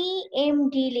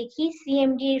সিএমডি লিখি,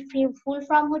 সিএমডি এর ফুল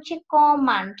ফর্ম হচ্ছে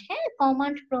কমান্ড, হ্যাঁ,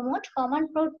 কমান্ড প্রমোট, কমান্ড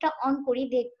প্রমোটটা অন করি,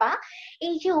 দেখবা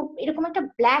এই যে এরকম একটা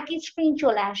ব্ল্যাক স্ক্রিন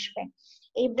চলে আসবে।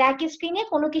 এই ব্ল্যাক স্ক্রিনে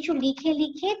কোনো কিছু লিখে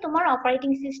লিখে তোমার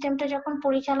অপারেটিং সিস্টেমটা যখন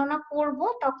পরিচালনা করব,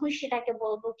 তখন সেটাকে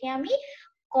বলবো কি আমি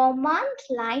কমান্ড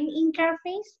লাইন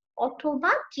ইন্টারফেস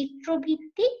অথবা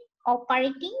চিত্রভিত্তিক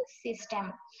অপারেটিং সিস্টেম।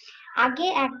 আগে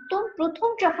একদম প্রথম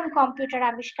যখন কম্পিউটার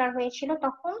আবিষ্কার হয়েছিল,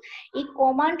 তখন এই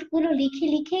কমান্ড গুলো লিখে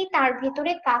লিখেই তার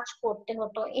ভেতরে কাজ করতে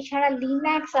হতো। এছাড়া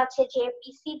লিনাক্স আছে, যে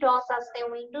পিসি ডস আছে,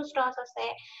 উইন্ডোজ ডস আছে।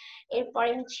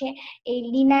 এরপরে হচ্ছে এই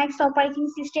লিনাক্স অপারেটিং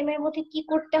সিস্টেমের মধ্যে কি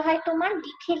করতে হয়, তোমার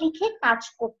লিখে লিখে কাজ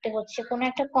করতে হচ্ছে। কোনো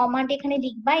একটা কমান্ড এখানে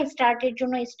লিখবা, স্টার্টের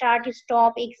জন্য স্টার্ট,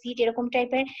 স্টপ, এক্সিট, এরকম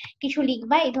টাইপের কিছু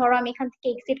লিখবা। এই ধরো আমি এখান থেকে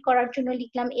এক্সিট করার জন্য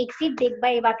লিখলাম এক্সিট, দেখবা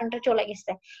এই বাটনটা চলে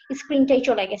গেছে, স্ক্রিনটাই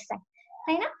চলে গেছে,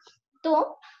 তাই না? তো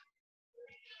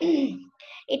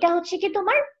এটা হচ্ছে কি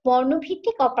তোমার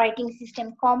বর্ণভিত্তিক অপারেটিং সিস্টেম,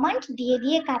 কমান্ড দিয়ে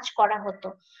দিয়ে কাজ করা হতো।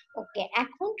 ওকে,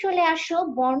 এখন চলে আসো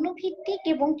বর্ণভিত্তিক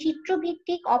এবং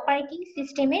চিত্রভিত্তিক অপারেটিং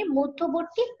সিস্টেমের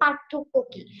মধ্যবর্তী পার্থক্য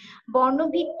কি।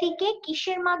 বর্ণভিত্তিকে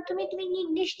কিসের মাধ্যমে তুমি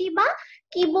নির্দেশ দিবা?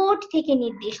 কিবোর্ড থেকে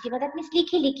নির্দেশ দিবা, দ্যাট মিন্স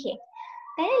লিখে লিখে,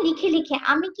 তাই না? লিখে লিখে।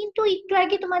 আমি কিন্তু একটু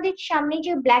আগে তোমাদের সামনে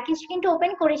যে ব্ল্যাক স্ক্রিনটা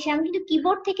ওপেন করেছি, আমি কিন্তু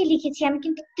কিবোর্ড থেকে লিখেছি, আমি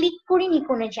কিন্তু ক্লিক করিনি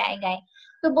কোনো জায়গায়।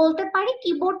 তো বলতে পারি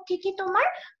কিবোর্ড থেকে তোমার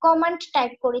কমান্ড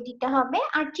টাইপ করে দিতে হবে।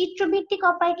 আর চিত্রভিত্তিক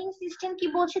অপারেটিং সিস্টেম কি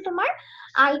বলছে, তোমার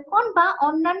আইকন বা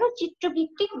অন্যান্য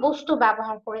চিত্রভিত্তিক বস্তু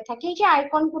ব্যবহার করে থাকে। এই যে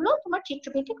আইকন গুলো তোমার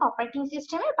চিত্রভিত্তিক অপারেটিং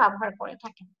সিস্টেমে ব্যবহার করে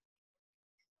থাকে।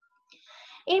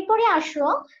 এরপরে আসো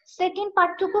সেকেন্ড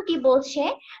পার্থক্য কি বলছে,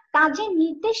 কাজে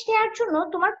নির্দেশ দেওয়ার জন্য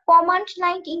তোমার কমান্ড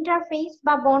লাইন ইন্টারফেস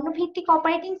বা বর্ণভিত্তিক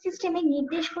অপারেটিং সিস্টেমের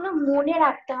নির্দেশগুলো মনে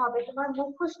রাখতে হবে, তোমার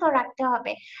মুখস্থ রাখতে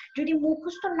হবে। যদি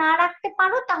মুখস্থ না রাখতে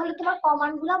পারো, তাহলে তোমার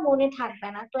কমান্ড গুলো মনে থাকবে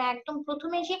না। তো একদম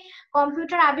প্রথমে যে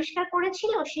কম্পিউটার আবিষ্কার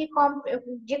করেছিল, সেই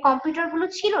যে কম্পিউটার গুলো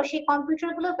ছিল, সেই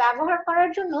কম্পিউটার গুলো ব্যবহার করার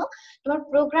জন্য তোমার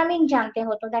প্রোগ্রামিং জানতে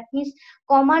হতো, দ্যাট মিনস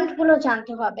কমান্ড গুলো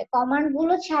জানতে হবে। কমান্ড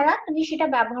গুলো ছাড়া তুমি সেটা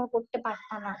ব্যবহার করতে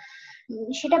পারতা না,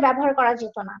 সেটা ব্যবহার করা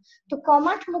যেত না। তো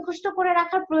কমান্ড মুখস্থ করে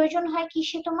রাখার প্রয়োজন হয়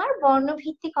কিসে, তোমার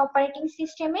বর্ণভিত্তিক অপারেটিং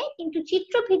সিস্টেমে। কিন্তু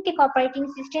চিত্রভিত্তিক অপারেটিং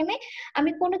সিস্টেমে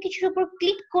আমি কোনো কিছুর উপর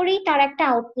ক্লিক করেই তার একটা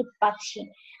আউটপুট পাচ্ছি,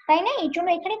 তাই না? এই জন্য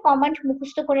এখানে কমান্ড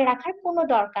মুখস্থ করে রাখার কোনো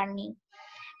দরকার নেই।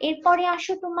 এরপরে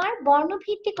আসো তোমার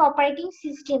বর্ণভিত্তিক অপারেটিং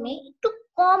সিস্টেমে একটু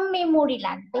কম মেমোরি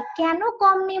লাগবে। কেন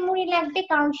কম মেমোরি লাগবে?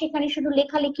 কারণ সেখানে শুধু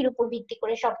লেখালেখির উপর ভিত্তি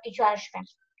করে সবকিছু আসবে।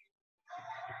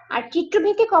 আর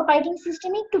চিত্রভিত্তিক অপারেটিং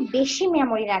সিস্টেমে একটু বেশি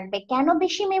মেমোরি লাগবে। কেন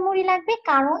বেশি মেমোরি লাগবে?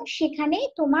 কারণ সেখানে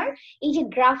তোমার এই যে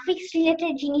গ্রাফিক্স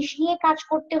রিলেটেড জিনিস নিয়ে কাজ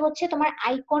করতে হচ্ছে, তোমার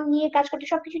আইকন নিয়ে কাজ করতে,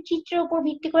 সবকিছু চিত্রের উপর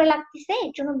ভিত্তি করে লাগতেছে,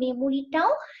 এর জন্য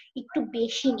মেমোরিটাও একটু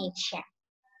বেশি নিচ্ছে।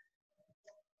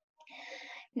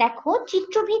 দেখো,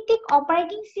 চিত্রভিত্তিক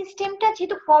অপারেটিং সিস্টেমটা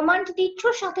যেহেতু কমান্ড দিচ্ছ,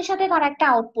 সাথে সাথে তার একটা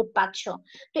আউটপুট পাচ্ছ,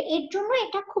 তো এর জন্য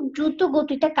এটা খুব দ্রুত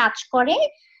গতিতে কাজ করে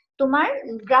তোমার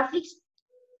গ্রাফিক্স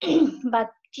বা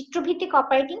চিত্রভিত্তিক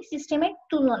অপারেটিং সিস্টেমের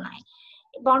তুলনায়।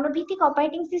 বর্ণভিত্তিক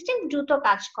অপারেটিং সিস্টেম দ্রুত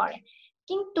কাজ করে,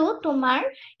 কিন্তু তোমার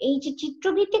এই যে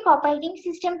চিত্রভিত্তিক অপারেটিং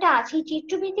সিস্টেমটা আছে,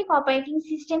 চিত্রভিত্তিক অপারেটিং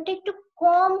সিস্টেমটা একটু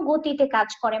কম গতিতে কাজ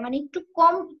করে, মানে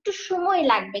একটু সময়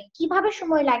লাগবে। কিভাবে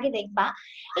সময় লাগে দেখবা,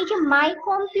 এই যে মাই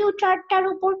কম্পিউটারটার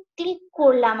উপর ক্লিক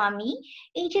করলাম আমি,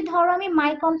 এই যে ধরো আমি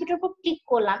মাই কম্পিউটার উপর ক্লিক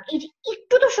করলাম, এই যে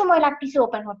একটু তো সময় লাগতেছে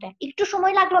ওপেন হতে, একটু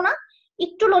সময় লাগলো না?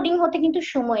 একটু লোডিং হতে কিন্তু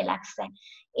সময় লাগছে।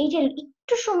 এই যে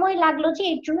একটু সময় লাগলো যে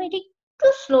এর জন্য এটা একটু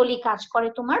স্লোলি কাজ করে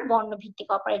তোমার বর্ণভিত্তিক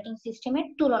অপারেটিং সিস্টেমের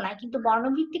তুলনায়। কিন্তু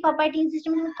বর্ণভিত্তিক অপারেটিং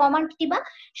সিস্টেমে তুমি কমান্ড দিবা,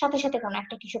 সাথে সাথে কোনো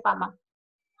একটা কিছু পাবা।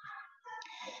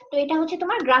 তো এটা হচ্ছে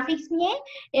তোমার গ্রাফিক্স নিয়ে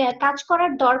কাজ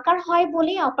করার দরকার হয়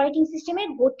বলেই অপারেটিং সিস্টেমের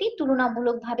গতি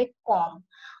তুলনামূলকভাবে কম।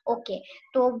 ওকে,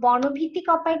 তো বর্ণভিত্তিক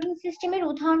অপারেটিং সিস্টেমের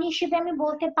উদাহরণ হিসেবে আমি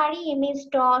বলতে পারি এমএস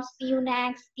ডস,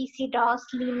 ইউনাক্স, পিসি ডস,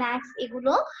 লিনাক্স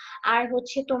এগুলো। আর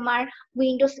হচ্ছে তোমার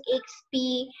Windows XP,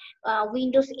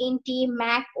 Windows N T,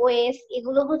 Mac OS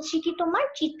এগুলো হচ্ছে কি তোমার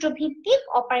চিত্রভিত্তিক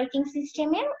অপারেটিং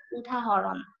সিস্টেমের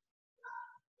উদাহরণ।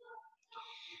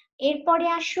 এরপরে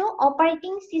আসো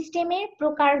অপারেটিং সিস্টেমের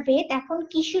প্রকারভেদ। এখন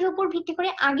কিসের উপর ভিত্তি করে?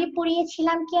 আগে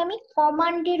পড়িয়েছিলাম কি আমি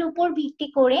কমান্ডের উপর ভিত্তি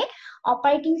করে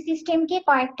অপারেটিং সিস্টেমকে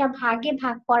কয়েকটা ভাগে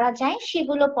ভাগ করা যায়,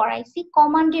 সেগুলো পড়াইছি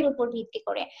কমান্ডের উপর ভিত্তি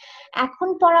করে। এখন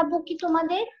পড়াবো কি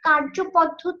তোমাদের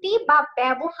কার্যপদ্ধতি বা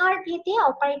ব্যবহার ভেদে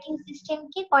অপারেটিং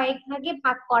সিস্টেমকে কয়েক ভাগে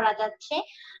ভাগ করা যাচ্ছে।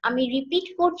 আমি রিপিট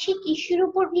করছি, কিসের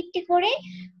উপর ভিত্তি করে?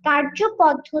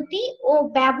 কার্যপদ্ধতি ও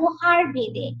ব্যবহার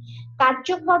ভেদে।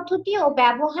 কার্যপদ্ধতি ও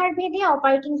ব্যবহার ভেদে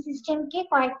অপারেটিং সিস্টেমকে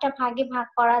কয়েকটা ভাগে ভাগ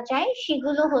করা যায়,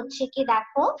 সেগুলো হচ্ছে কি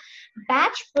দেখো,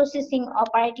 batch processing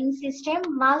operating system,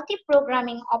 multi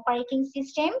programming operating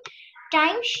system,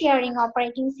 time sharing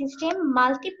operating system,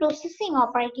 multi processing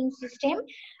operating system,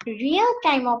 real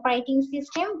time operating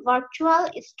system, virtual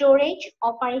storage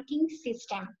operating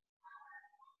system.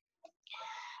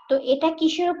 তো এটা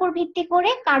কিসের উপর ভিত্তি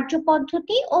করে?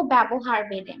 কার্যপদ্ধতি ও ব্যবহার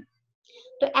ভেদে।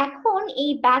 তো এখন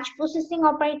এই ব্যাচ প্রসেসিং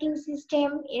অপারেটিং সিস্টেম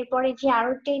এরপরে যে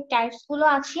আরো টাইপস গুলো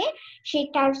আছে সেই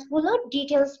টাইপস গুলো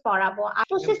ডিটেইলস পড়াবো।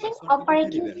 Processing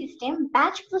operating system,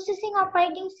 batch processing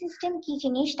operating system কি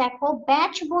জিনিস দেখো,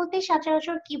 ব্যাচ বলতে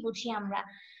সচরাচর কি বুঝি আমরা?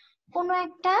 কোনো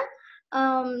একটা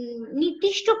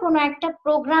নির্দিষ্ট কোনো একটা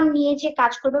প্রোগ্রাম নিয়ে যে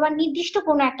কাজ করবে বা নির্দিষ্ট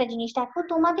কোনো একটা জিনিস। দেখো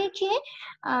তোমাদের যে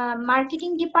মার্কেটিং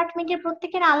ডিপার্টমেন্টের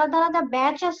প্রত্যেকের আলাদা আলাদা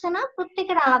ব্যাচ আছে না?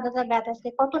 প্রত্যেকের আলাদা আলাদা ব্যাচ আছে,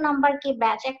 কত নাম্বার কি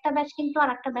ব্যাচ, একটা ব্যাচ কিন্তু আর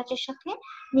একটা ব্যাচের সাথে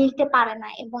মিলতে পারে না,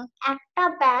 এবং একটা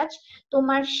ব্যাচ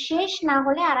তোমার শেষ না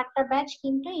হলে আর একটা ব্যাচ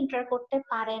কিন্তু এন্টার করতে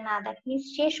পারে না। দ্যাট মিনস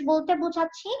শেষ বলতে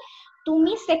বোঝাচ্ছি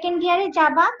তুমি সেকেন্ড ইয়ারে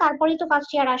যাবা, তারপরেই তো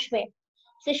ফার্স্ট ইয়ার আসবে।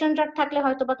 সেশন জট থাকলে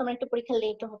হয়তো বা তোমার একটু পরীক্ষা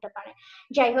লেট হতে পারে,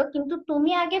 যাই হোক, কিন্তু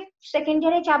তুমি আগে সেকেন্ড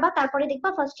ইয়ারে যাবা, তারপরে দেখবা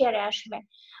ফার্স্ট ইয়ারে আসবে।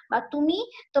 বা তুমি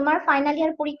তোমার ফাইনাল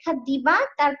ইয়ার পরীক্ষা দিবা,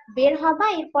 তার বের হবা,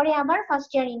 এরপরে আবার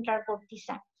ফার্স্ট ইয়ার এন্টার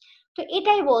করতেছে। তো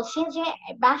এটাই বলছে যে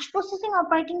ব্যাচ প্রসেসিং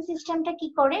অপারেটিং সিস্টেমটা কি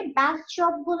করে, ব্যাচ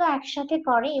জব গুলো একসাথে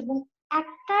করে এবং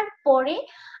একটার পরে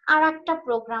আর একটা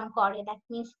প্রোগ্রাম করে। দ্যাট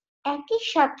মিনস একই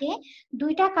সাথে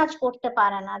দুইটা কাজ করতে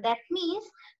পারে না। দ্যাট মিনস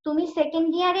তুমি সেকেন্ড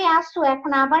ইয়ারে আসছো,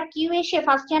 এখন আবার কিউ এসে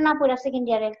ফার্স্ট ইয়ার না পড়ে সেকেন্ড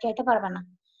ইয়ারে যেতে পারবে না,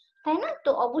 তাই না?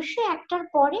 তো অবশ্যই একটার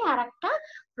পরে আর একটা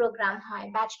প্রোগ্রাম হয়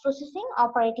ব্যাচ প্রসেসিং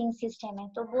অপারেটিং সিস্টেমে।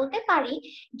 তো বলতে পারি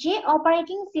যে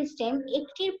অপারেটিং সিস্টেম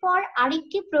একটির পর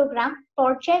আরেকটি প্রোগ্রাম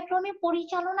পর্যায়ক্রমে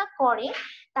পরিচালনা করে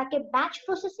তাকে ব্যাচ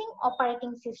প্রসেসিং অপারেটিং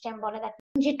সিস্টেম বলে।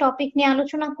 যে টপিক নিয়ে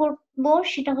আলোচনা করব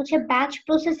সেটা হচ্ছে ব্যাচ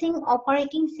প্রসেসিং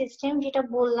অপারেটিং সিস্টেম। যেটা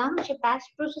বললাম যে ব্যাচ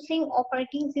প্রসেসিং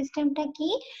অপারেটিং সিস্টেমটা কি,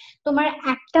 তোমার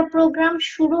একটা প্রোগ্রাম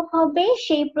শুরু হবে,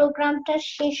 সেই প্রোগ্রামটা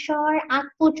শেষ হওয়ার আগ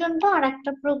পর্যন্ত আর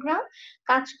একটা প্রোগ্রাম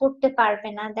কাজ করতে পারবে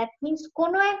না। দ্যাট মিনস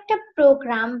কোনো একটা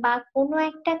প্রোগ্রাম বা কোনো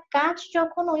একটা কাজ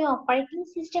যখন ওই অপারেটিং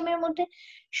সিস্টেমের মধ্যে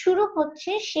শুরু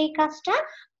হচ্ছে, সেই কাজটা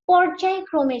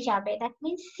পর্যায়ক্রমে যাবে। দ্যাট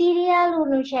মিনস সিরিয়াল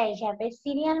অনুযায়ী যাবে।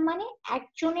 সিরিয়াল মানে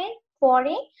একজনের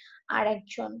পরে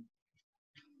আরেকজন।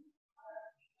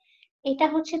 এটা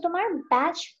হচ্ছে তোমার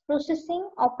ব্যাচ প্রসেসিং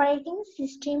অপারেটিং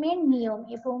সিস্টেমের নিয়ম,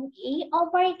 এবং এই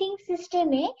অপারেটিং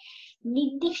সিস্টেমে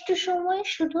নির্দিষ্ট সময়ে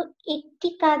শুধু একটি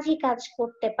কাজই কাজ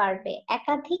করতে পারবে,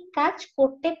 একাধিক কাজ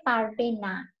করতে পারবে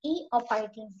না এই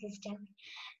অপারেটিং সিস্টেম।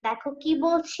 দেখো কি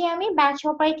বলছি আমি, ব্যাচ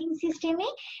অপারেটিং সিস্টেমে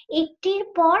একটির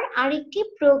পর আরেকটি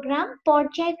প্রোগ্রাম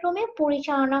পর্যায়ক্রমে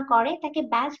পরিচালনা করে, তাকে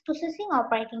ব্যাচ প্রসেসিং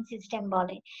অপারেটিং সিস্টেম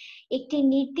বলে। একটি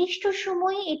নির্দিষ্ট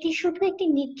সময়ে এটি শুধু একটি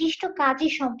নির্দিষ্ট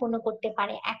কাজই সম্পূর্ণ করতে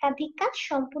পারে, একাধিক কাজ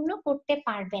সম্পূর্ণ করতে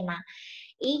পারবে না।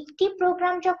 একটি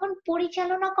প্রোগ্রাম যখন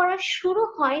পরিচালনা করা শুরু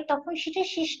হয় তখন সেটা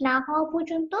শেষ না হওয়া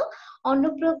পর্যন্ত অন্য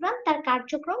প্রোগ্রাম তার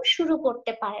কার্যক্রম শুরু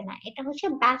করতে পারে না। এটা হচ্ছে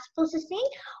ব্যাচ প্রসেসিং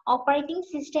অপারেটিং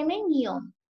সিস্টেমের নিয়ম।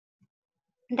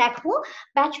 দেখো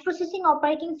ব্যাচ প্রসেসিং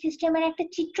অপারেটিং সিস্টেমের একটা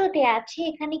চিত্র দেয়া আছে,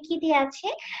 এখানে কি দেয়া আছে,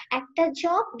 একটা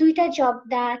জব, দুইটা জব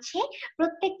দেয়া আছে।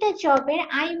 প্রত্যেকটা জবের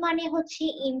আই মানে হচ্ছে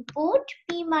ইনপুট,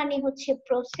 পি মানে হচ্ছে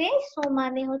প্রসেস, ও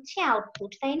মানে হচ্ছে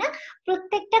আউটপুট, তাই না?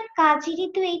 প্রত্যেকটা কাজেরই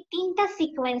তো এই তিনটা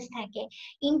সিকোয়েন্স থাকে।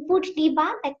 ইনপুট দিবা,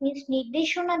 দ্যাট মিনস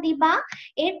নির্দেশনা দিবা,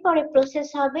 এরপরে প্রসেস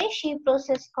হবে, সেই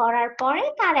প্রসেস করার পরে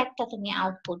তার একটা তুমি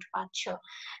আউটপুট পাচ্ছ।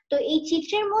 তো এই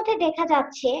চিত্রের মধ্যে দেখা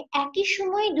যাচ্ছে একই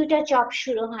সময়ে দুইটা জব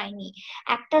শুরু শুরু হয়নি,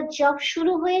 একটা জব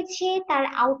শুরু হয়েছে, তার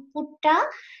আউটপুটটা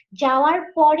যাওয়ার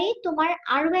পরে তোমার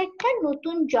আরো একটা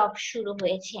নতুন জব শুরু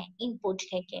হয়েছে ইনপুট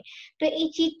থেকে। তো এই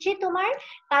চিত্রে তোমার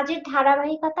কাজের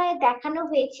ধারাবাহিকতায় দেখানো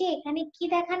হয়েছে, এখানে কি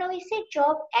দেখানো হয়েছে,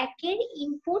 জব একের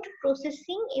ইনপুট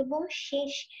প্রসেসিং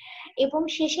এবং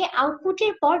শেষে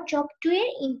আউটপুটের পর জব 2 এর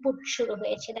ইনপুট শুরু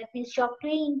হয়েছে। দ্যাট মিন্স জব 2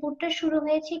 এর ইনপুটটা শুরু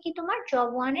হয়েছে কি তোমার জব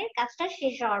 1 এর কাজটা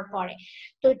শেষ হওয়ার পরে।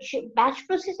 তো ব্যাচ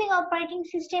প্রসেসিং অপারেটিং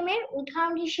সিস্টেমের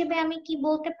উদাহরণ হিসেবে আমি কি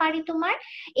বলতে পারি, তোমার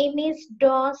এমএস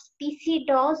ডস, পিসি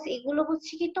ডস, এগুলো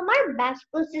হচ্ছে কি তোমার ব্যাচ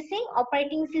প্রসেসিং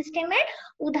অপারেটিং সিস্টেমের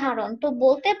উদাহরণ। তো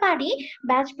বলতে পারি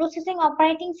ব্যাচ প্রসেসিং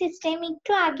অপারেটিং সিস্টেম,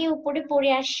 একটু আগে উপরে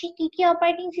পড়ে আসছি, কি কি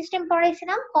operating system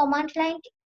পড়াইছিলাম, command line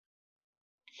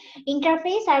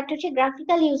interface, আর একটা হচ্ছে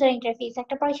গ্রাফিক্যাল ইউজার ইন্টারফেস,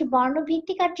 একটা পড়েছি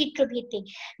বর্ণভিত্তিক আর চিত্রভিত্তিক।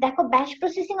 দেখো ব্যাচ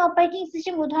প্রসেসিং অপারেটিং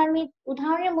সিস্টেম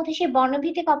উদাহরণের মধ্যে সেই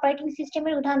বর্ণভিত্তিক অপারেটিং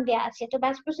সিস্টেমের উদাহরণ দেওয়া আছে। তো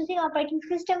ব্যাচ প্রসেসিং অপারেটিং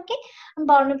সিস্টেমকে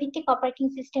বর্ণভিত্তিক অপারেটিং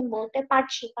সিস্টেম বলতে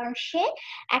পারছি, কারণ সে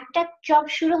একটা জব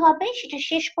শুরু হবে, সেটা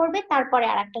শেষ করবে, তারপরে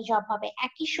আর একটা জব হবে,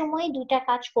 একই সময়ে দুইটা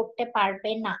কাজ করতে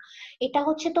পারবে না। এটা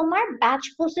হচ্ছে তোমার ব্যাচ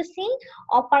প্রসেসিং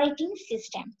অপারেটিং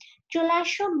সিস্টেম। চলে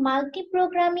আসো multi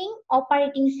programming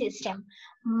operating system.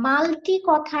 Multi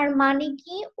কথার মানে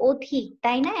কি অধিক,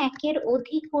 তাই না, একের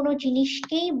অধিক কোনো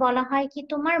জিনিসকেই বলা হয় কি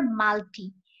তোমার মাল্টি।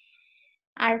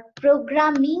 আর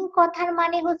প্রোগ্রামিং কথার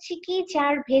মানে হচ্ছে কি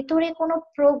যার ভেতরে কোনো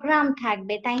প্রোগ্রাম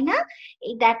থাকবে, তাই না,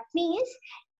 দ্যাট মিনস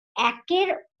একের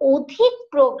অধিক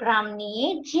প্রোগ্রাম নিয়ে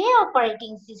যে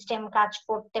অপারেটিং সিস্টেম কাজ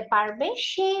করতে পারবে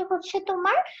সে হচ্ছে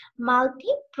তোমার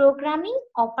মাল্টি প্রোগ্রামিং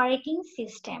অপারেটিং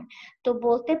সিস্টেম। তো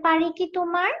বলতে পারি কি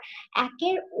তোমার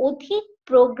একের অধিক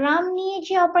প্রোগ্রাম নিয়ে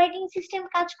যে অপারেটিং সিস্টেম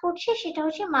কাজ করছে সেটা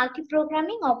হচ্ছে মাল্টি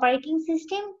প্রোগ্রামিং অপারেটিং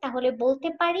সিস্টেম। তাহলে বলতে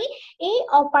পারি এই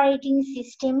অপারেটিং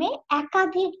সিস্টেমে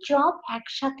একাধিক জব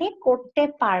একসাথে করতে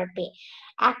পারবে,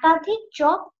 একাধিক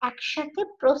জব একসাথে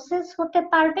প্রসেস হতে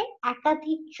পারবে,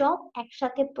 একাধিক জব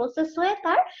একসাথে প্রসেস হয়ে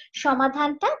তার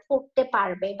সমাধানটা করতে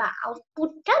পারবে বা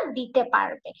আউটপুটটা দিতে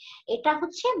পারবে। এটা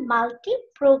হচ্ছে মাল্টি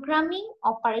প্রোগ্রামিং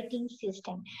অপারেটিং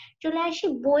সিস্টেম। চলে আসি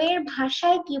বইয়ের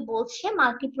ভাষায় কি বলছে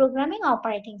multi programming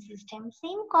operating system.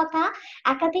 Same কথা,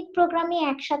 একাধিক প্রোগ্রামে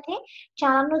একসাথে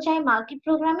চালানো যায় মাল্টি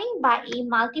প্রোগ্রামিং, বা এই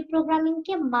মাল্টি প্রোগ্রামিং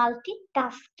কে মাল্টি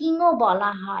টাস্কিংও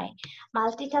বলা হয়,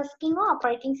 মাল্টিটাস্কিংও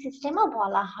অপারেটিং সিস্টেমও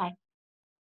বলা হয়।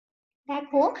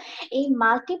 দেখো এই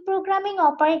মাল্টি প্রোগ্রামিং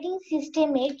অপারেটিং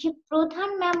সিস্টেমের যে প্রধান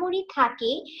মেমোরি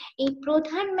থাকে, এই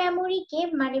প্রধান মেমোরিকে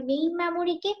মানে মেইন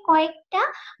মেমোরিকে কয়েকটা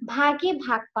ভাগে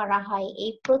ভাগ করা হয়,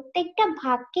 এই প্রত্যেকটা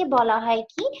ভাগকে বলা হয়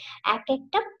কি এক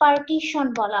একটা পার্টিশন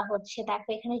বলা হচ্ছে। দেখো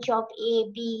এখানে জব এ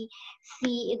বি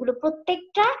সি এগুলো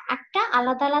প্রত্যেকটা একটা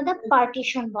আলাদা আলাদা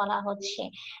পার্টিশন বলা হচ্ছে।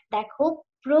 দেখো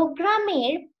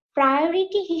প্রোগ্রামের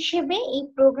প্রায়োরিটি হিসেবে এই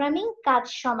প্রোগ্রামিং কাজ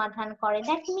সমাধান করে।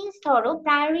 দ্যাট মিনস ধরো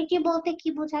প্রায়োরিটি বলতে কি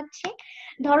বোঝাচ্ছে,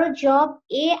 ধরো জব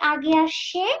এ আগে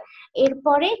আসছে,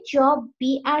 এরপরে জব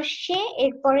বি আসছে,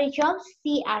 এরপরে জব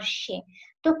সি আসছে,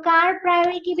 তো কার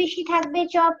প্রায়োরিটি বেশি থাকবে,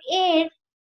 জব এর,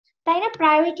 তাই না,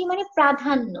 প্রায়োরিটি মানে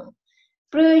প্রাধান্য,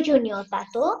 প্রয়োজনীয়তা।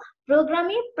 তো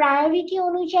প্রোগ্রামের প্রায়োরিটি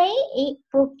অনুযায়ী এই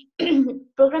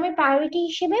প্রোগ্রামের প্রায়োরিটি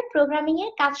হিসেবে প্রোগ্রামিং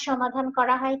এর কাজ সমাধান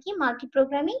করা হয় কি মাল্টি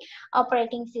প্রোগ্রামিং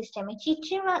অপারেটিং সিস্টেমে।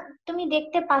 চিত্রে তুমি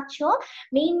দেখতে পাচ্ছ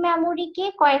মেইন মেমোরিকে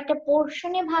কয়েকটা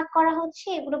পোর্শনে ভাগ করা হচ্ছে,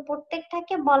 এগুলো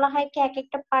প্রত্যেকটাকে বলা হয় কি এক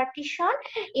একটা পার্টিশন।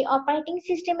 এই অপারেটিং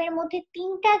সিস্টেমের মধ্যে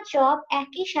তিনটা জব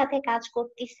একই সাথে কাজ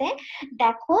করতেছে।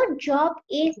 দেখো জব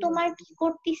এ তোমার কি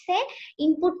করতেছে,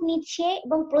 ইনপুট নিচ্ছে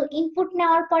এবং ইনপুট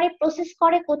নেওয়ার পরে প্রসেস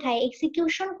করে কোথায়,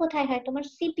 এক্সিকিউশন কোথায় হয়, তোমার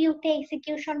সিপিইউ তে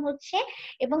এক্সিকিউশন হচ্ছে,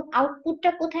 এবং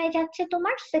আউটপুটটা কোথায় যাচ্ছে,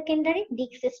 তোমার সেকেন্ডারি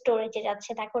ডিস্ক স্টোরেজে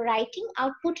যাচ্ছে। দেখো রাইটিং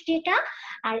আউটপুট যেটা,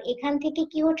 আর এখান থেকে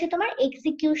কি হচ্ছে তোমার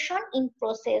এক্সিকিউশন ইন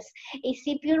প্রসেস। এই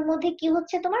সিপিইউর মধ্যে কি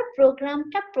হচ্ছে তোমার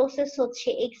প্রোগ্রামটা প্রসেস হচ্ছে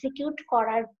এক্সিকিউট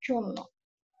করার জন্য।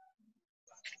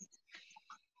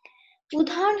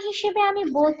 উদাহরণ হিসেবে আমি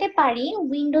বলতে পারি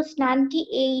উইন্ডোজ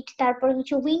 98, তারপর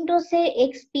হচ্ছে উইন্ডোজ এর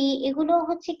এক্সপি, এগুলো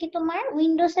হচ্ছে কি তোমার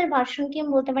উইন্ডোজ এর ভার্সনকে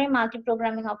বলতে পারি মাল্টি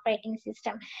প্রোগ্রামিং অপারেটিং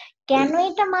সিস্টেম। কেন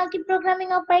এটা মাল্টি প্রোগ্রামিং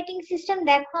অপারেটিং সিস্টেম,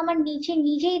 দেখো আমার নিচে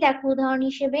নিজেই দেখো উদাহরণ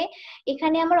হিসেবে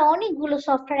এখানে আমার অনেকগুলো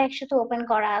সফটওয়্যার একসাথে ওপেন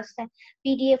করা আছে,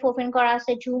 পিডিএফ ওপেন করা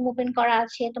আছে, জুম ওপেন করা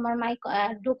আছে, তোমার মাই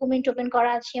ডকুমেন্ট ওপেন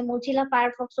করা আছে, মজিলা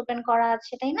ফায়ারফক্স ওপেন করা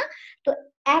আছে, তাই না। তো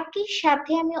একই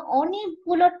সাথে আমি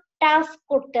অনেকগুলো টাস্ক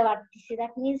করতে পারতেছি,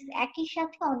 দ্যাট মিনস একই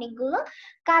সাথে অনেকগুলো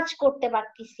কাজ করতে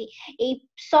পারতেছি। এই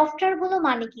সফটওয়্যার গুলো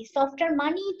মানে কি, সফটওয়্যার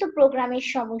মানেই তো প্রোগ্রামের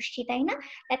সমষ্টি, তাই না,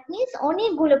 দ্যাট মিনস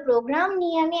অনেকগুলো প্রোগ্রাম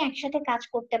নিয়ে আমি একসাথে কাজ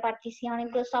করতে পারতেছি,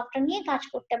 অনেকগুলো সফটওয়্যার নিয়ে কাজ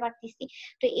করতে পারতেছি।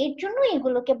 তো এর জন্য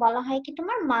এগুলোকে বলা হয় কি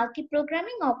তোমার মাল্টি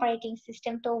প্রোগ্রামিং অপারেটিং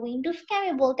সিস্টেম। তো উইন্ডোজকে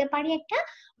আমি বলতে পারি একটা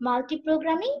মাল্টি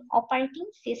প্রোগ্রামিং অপারেটিং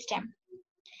সিস্টেম।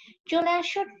 চলে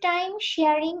আসো, টাইম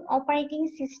শেয়ারিং অপারেটিং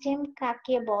সিস্টেম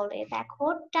কাকে বলে। দেখো,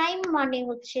 টাইম মানে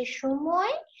হচ্ছে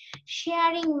সময়,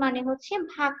 শেয়ারিং মানে হচ্ছে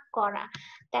ভাগ করা।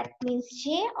 দ্যাট মিনস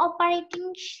যে অপারেটিং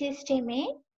সিস্টেমে,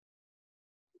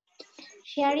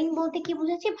 শেয়ারিং বলতে কি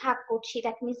বুঝাচ্ছি, ভাগ করছি।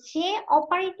 দ্যাট মিনস যে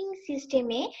অপারেটিং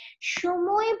সিস্টেমে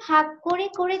সময় ভাগ করে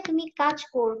করে তুমি কাজ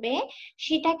করবে,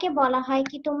 সেটাকে বলা হয়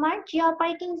কি তোমার, যে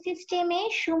অপারেটিং সিস্টেমে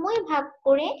সময় ভাগ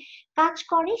করে কাজ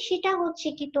করে সেটা হচ্ছে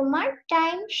কি তোমার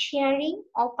টাইম শেয়ারিং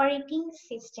অপারেটিং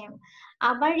সিস্টেম।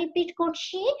 আবার রিপিট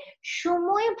করছি,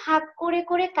 সময় ভাগ করে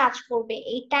করে কাজ করবে।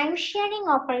 এই টাইম শেয়ারিং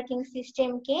অপারেটিং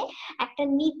সিস্টেমকে একটা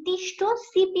নির্দিষ্ট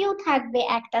সিপিইউ থাকবে,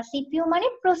 একটা সিপিইউ মানে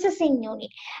প্রসেসিং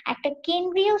ইউনিট, একটা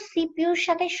কেন্দ্রীয় সিপিইউর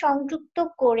সাথে সংযুক্ত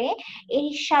করে এর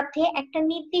সাথে একটা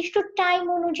নির্দিষ্ট টাইম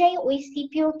অনুযায়ী ওই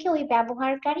সিপিইউ কে ওই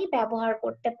ব্যবহারকারী ব্যবহার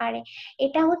করতে পারে।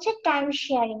 এটা হচ্ছে টাইম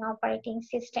শেয়ারিং অপারেটিং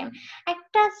সিস্টেম।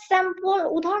 একটা স্যাম্পল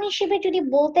উদাহরণ হিসেবে যদি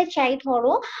বলতে চাই,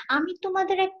 ধরো আমি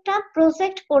তোমাদের একটা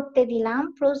প্রজেক্ট করতে দিলাম,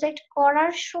 প্রজেক্ট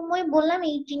করার সময় বললাম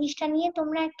এই জিনিসটা নিয়ে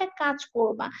তোমরা একটা কাজ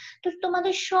করবা। তো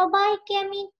তোমাদের সবাইকে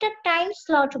আমি একটা টাইম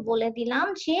স্লট বলে দিলাম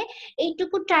যে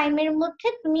এইটুকু টাইমের মধ্যে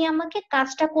তুমি আমাকে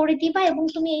কাজটা করে দিবা এবং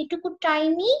তুমি এইটুকু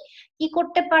টাইমই কি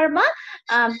করতে পারবা,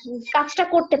 কাজটা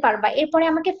করতে পারবা, এরপরে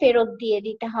আমাকে ফেরত দিয়ে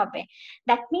দিতে হবে।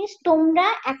 দ্যাট মিনস তোমরা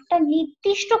একটা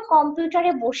নির্দিষ্ট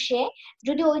কম্পিউটারে বসে,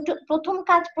 যদি ওই প্রথম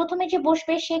কাজ, প্রথমে যে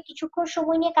বসবে সে কিছুক্ষণ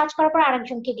সময় নিয়ে কাজ করার পর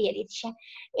আরেকজনকে দিয়ে দিচ্ছে,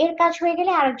 এর কাজ হয়ে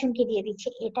গেলে আরেকজনকে দিয়ে দিচ্ছে,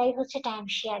 এটাই হচ্ছে টাইম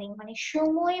শেয়ারিং, মানে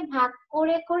সময় ভাগ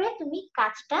করে করে তুমি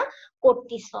কাজটা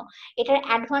করতেছো। এটার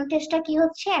অ্যাডভান্টেজটা কি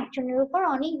হচ্ছে, একজনের উপর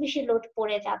অনেক বেশি লোড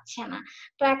পড়ে যাচ্ছে না।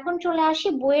 তো এখন চলে আসি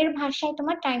বইয়ের ভাষায়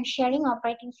তোমার টাইম শেয়ারিং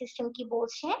অপারেটিং সিস্টেম কি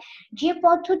বলছে। যে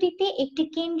পদ্ধতিতে একটি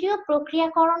কেন্দ্রীয়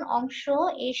প্রক্রিয়াকরণ অংশ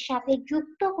এর সাথে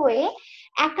যুক্ত হয়ে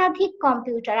একাধিক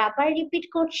কম্পিউটার, আবার রিপিট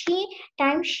করছি,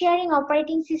 টাইম শেয়ারিং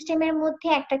অপারেটিং সিস্টেমের মধ্যে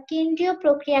একটা কেন্দ্রীয়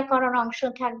প্রক্রিয়াকরণ অংশ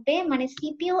থাকবে, মানে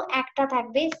সিপিইউ একটা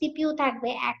থাকবে, সিপিইউ থাকবে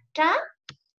একটা,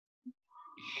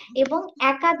 এবং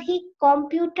একাধিক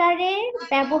কম্পিউটারের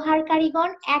ব্যবহারকারীগণ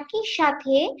একই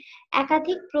সাথে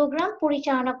একাধিক প্রোগ্রাম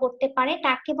পরিচালনা করতে পারে,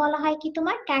 তাকে বলা হয় কি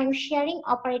তোমার time sharing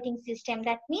operating system.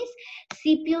 That means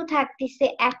CPU থাকতেছে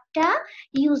একটা,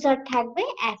 ইউজার থাকবে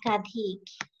একাধিক,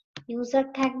 ইউজার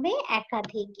থাকবে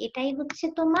একাধিক, এটাই হচ্ছে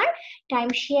তোমার টাইম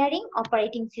শেয়ারিং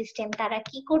অপারেটিং সিস্টেম। তারা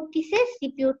কি করতেছে,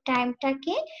 সিপিইউ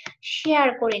টাইমটাকে শেয়ার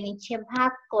করে নিচ্ছে,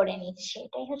 ভাগ করে নিচ্ছে,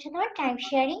 এটাই হচ্ছে তোমার টাইম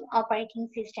শেয়ারিং অপারেটিং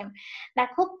সিস্টেম।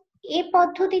 দেখো, এই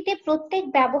পদ্ধতিতে প্রত্যেক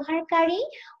ব্যবহারকারী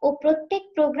ও প্রত্যেক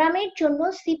প্রোগ্রামের জন্য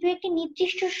সিপিইউ একটি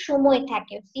নির্দিষ্ট সময়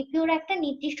থাকে, সিপিইউর একটা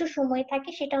নির্দিষ্ট সময় থাকে,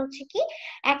 সেটা হচ্ছে কি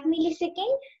 1 মিলি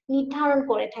সেকেন্ড নির্ধারণ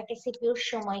করে থাকে সিপিইউর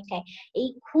সময়টায়। এই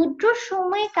ক্ষুদ্র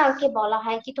সময় কালকে বলা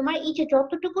হয় কি তোমার, এই যে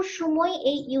যতটুকু সময়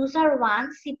এই ইউজার ওয়ান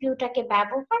সিপিইউটাকে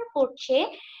ব্যবহার করছে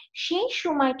সেই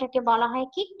সময়টাকে বলা হয়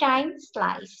কি টাইম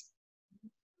স্লাইস।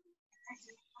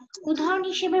 উদাহরণ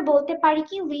হিসেবে বলতে পারি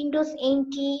কি উইন্ডোজ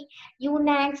এনটি,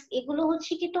 ইউনাক্স, এগুলো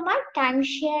হচ্ছে কি তোমার টাইম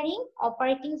শেয়ারিং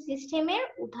অপারেটিং সিস্টেমের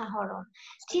উদাহরণ।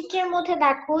 চিত্রের মধ্যে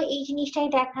দেখো এই জিনিসটাই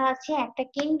দেখা আছে, একটা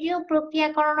কেন্দ্রীয়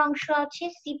প্রক্রিয়াকরণ অংশ আছে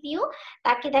সিপিইউ,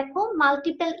 তাকে দেখো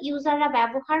মাল্টিপল ইউজাররা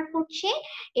ব্যবহার করছে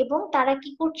এবং তারা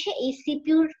কি করছে, এই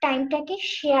সিপিইউর টাইমটাকে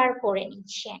শেয়ার করে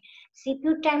নিচ্ছে,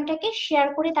 সিপিইউর টাইমটাকে শেয়ার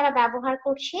করে তারা ব্যবহার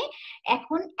করছে।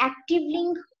 এখন অ্যাক্টিভ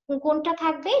লিঙ্ক কোনটা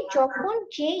থাকবে, যখন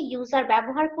যে ইউজার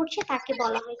ব্যবহার করছে তাকে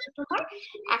বলা হয় কি তোমার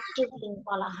অ্যাক্টিভ লিঙ্ক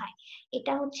বলা হয়।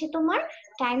 এটা হচ্ছে তোমার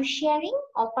টাইম শেয়ারিং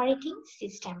অপারেটিং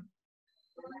সিস্টেম।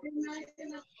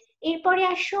 এরপরে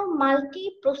আসো মাল্টি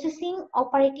প্রসেসিং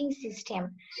অপারেটিং সিস্টেম।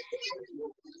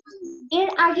 এর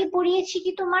আগে পড়িয়েছি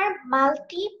কি তোমার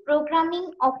মাল্টি প্রোগ্রামিং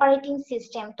অপারেটিং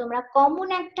সিস্টেম। তোমরা কমন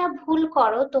একটা ভুল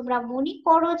করো, তোমরা মনে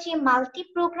করো যে মাল্টি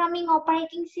প্রোগ্রামিং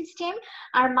অপারেটিং সিস্টেম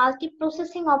আর মাল্টি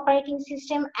প্রসেসিং অপারেটিং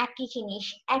সিস্টেম একই জিনিস,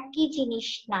 একই জিনিস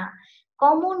না।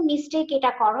 কমন মিস্টেক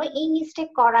এটা করো, এই মিস্টেক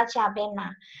করা যাবে না।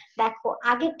 দেখো,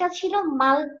 আগেরটা ছিল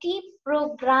মাল্টি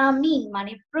প্রোগ্রামিং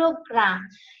মানে প্রোগ্রাম,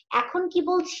 এখন কি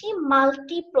বলছি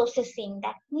মাল্টি প্রসেসিং।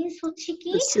 দ্যাট মিনস হচ্ছে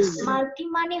কি, মাল্টি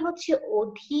মানে হচ্ছে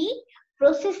অধিক,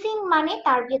 প্রসেসিং মানে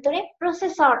তার ভিতরে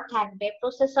প্রসেসর থাকবে,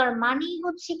 প্রসেসর মানেই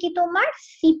হচ্ছে কি তোমার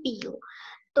সিপিইউ।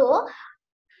 তো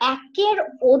একের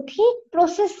অধিক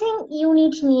প্রসেসিং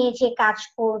ইউনিট নিয়ে যে কাজ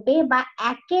করবে বা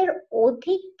একের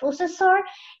অধিক প্রসেসর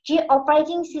যে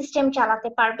অপারেটিং সিস্টেম চালাতে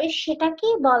পারবে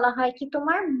সেটাকেই বলা হয় কি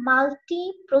তোমার মাল্টি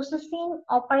প্রসেসিং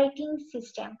অপারেটিং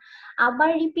সিস্টেম। আবার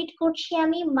রিপিট করছি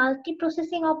আমি, মাল্টি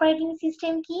প্রসেসিং অপারেটিং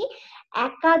সিস্টেম কি,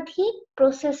 একাধিক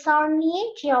প্রসেসর নিয়ে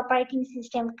যে অপারেটিং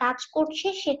সিস্টেম কাজ করছে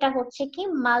সেটা হচ্ছে কি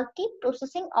মাল্টি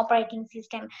প্রসেসিং অপারেটিং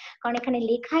সিস্টেম। কারণ এখানে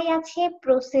লেখাই আছে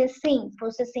প্রসেসিং,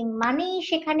 প্রসেসিং মানেই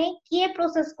সেখানে কে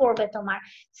প্রসেস করবে, তোমার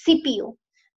সিপিইউ।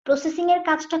 প্রসেসিং এর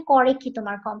কাজটা করে কি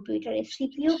তোমার কম্পিউটারে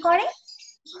সিপিইউ করে,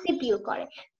 সিপিইউ করে।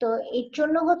 তো এর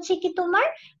জন্য হচ্ছে কি তোমার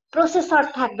প্রসেসর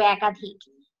থাকবে একাধিক।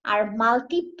 আর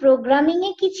মাল্টি প্রোগ্রামিং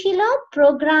এ কি ছিল,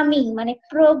 প্রোগ্রামিং মানে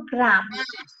প্রোগ্রাম,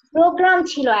 প্রোগ্রাম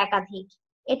ছিল একাধিক।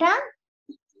 এটা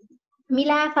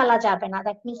মিলায়া ফেলা যাবে না।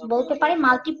 দ্যাট মিন্স বলতে পারে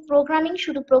মাল্টি প্রোগ্রামিং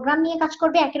শুধু প্রোগ্রাম নিয়ে কাজ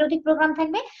করবে, একের অধিক প্রোগ্রাম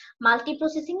থাকবে। মাল্টি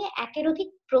প্রসেসিং এ একের অধিক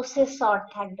প্রসেসর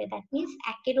থাকবে, দ্যাট মিন্স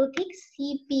একের অধিক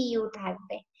সিপিইউ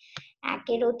থাকবে,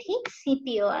 একের অধিক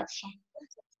সিপিইউ আছে।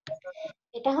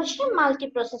 এটা হচ্ছে মাল্টি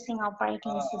প্রসেসিং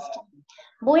অপারেটিং সিস্টেম।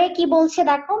 বইয়ে কি বলছে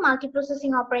দেখো, multi processing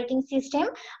operating system,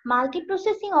 multi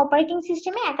processing operating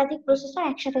সিস্টেমে একাধিক প্রসেসর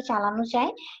একসাথে চালানো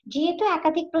যায়। যেহেতু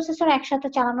একাধিক প্রসেসর একসাথে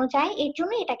চালানো যায় এর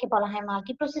জন্য এটাকে বলা হয়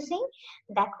মাল্টি প্রসেসিং।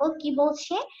 দেখো কি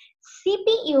বলছে,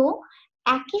 সিপিইউ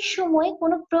একই সময়ে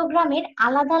কোনো প্রোগ্রামের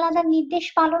আলাদা আলাদা নির্দেশ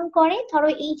পালন করে। ধরো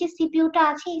এই যে সিপিইউটা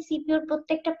আছে, এই সিপিইউর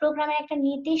প্রত্যেকটা প্রোগ্রামের একটা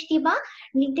নির্দেশ দিবা,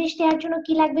 নির্দেশ দেওয়ার জন্য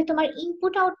কি লাগবে তোমার,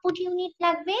 ইনপুট আউটপুট ইউনিট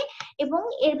লাগবে এবং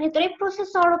এর ভেতরে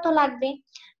প্রসেসরও তো লাগবে।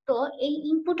 তো এই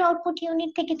ইনপুট আউটপুট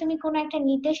ইউনিট থেকে তুমি কোনো একটা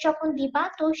নির্দেশ যখন দিবা,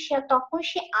 তো তখন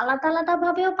সে আলাদা আলাদা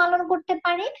ভাবেও পালন করতে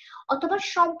পারে অথবা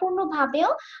সম্পূর্ণ ভাবেও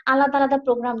আলাদা আলাদা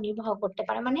প্রোগ্রাম নির্বাহ করতে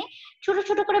পারে। মানে ছোট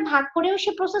ছোট করে ভাগ করেও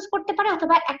সে প্রসেস করতে পারে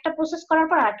অথবা একটা প্রসেস করার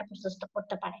পর আরেকটা প্রসেস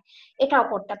করতে পারে, এটাও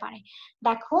করতে পারে।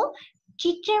 দেখো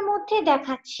চিত্রের মধ্যে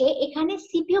দেখাচ্ছে এখানে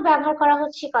সিপিইউ ব্যবহার করা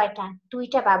হচ্ছে কয়টা,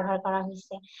 দুইটা ব্যবহার করা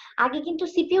হয়েছে। আগে কিন্তু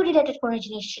সিপিইউ রিলেটেড কোনো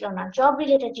জিনিস ছিল না, জব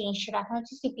রিলেটেড জিনিস ছিল, এখন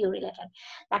হচ্ছে সিপিইউ রিলেটেড।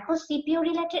 দেখো সিপিইউ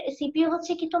রিলেটেড, সিপিইউ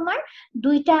হচ্ছে কি তোমার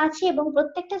দুইটা আছে এবং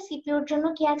প্রত্যেকটা সিপিইউর জন্য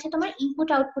কি আছে তোমার ইনপুট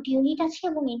আউটপুট ইউনিট আছে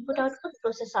এবং ইনপুট আউটপুট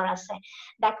প্রসেসর আছে।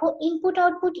 দেখো ইনপুট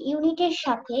আউটপুট ইউনিটের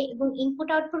সাথে এবং ইনপুট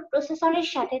আউটপুট প্রসেসরের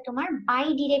সাথে তোমার বাই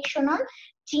ডিরেকশনাল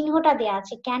চিহ্নটা দেয়া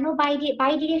আছে। কেন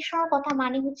বাই ডিরেকশনাল কথা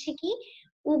মানে হচ্ছে কি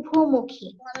উভমুখী।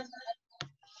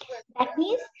 দ্যাট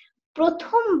মিন্স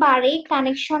প্রথমবারে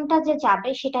কানেকশনটা যে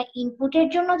যাবে সেটা ইনপুটের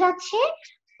জন্য যাচ্ছে,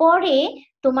 পরে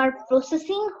তোমার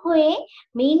প্রসেসিং হয়ে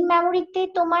মেইন মেমোরিতে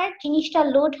তোমার জিনিসটা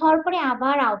লোড হওয়ার পরে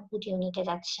আবার আউটপুট ইউনিটে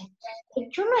যাচ্ছে। এর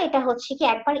জন্য এটা হচ্ছে কি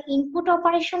একবার ইনপুট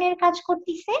অপারেশনের কাজ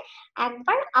করতেছে,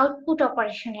 একবার আউটপুট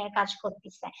অপারেশনের কাজ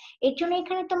করতেছে। এর জন্য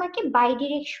এখানে তোমাকে বাই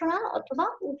ডিরেকশনাল অথবা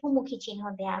উভমুখী চিহ্ন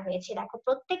দেওয়া হয়েছে। দেখো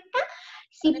প্রত্যেকটা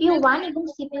সিপিইউ 1 এবং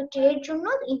সিপিইউ 2 এর জন্য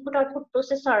ইনপুট আউটপুট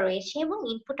প্রসেসর রয়েছে এবং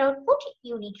ইনপুট আউটপুট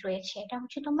ইউনিট রয়েছে। এটা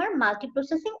হচ্ছে তোমার মাল্টি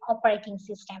প্রসেসিং অপারেটিং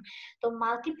সিস্টেম। তো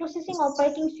মাল্টি প্রসেসিং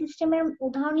অপারেটিং সিস্টেমের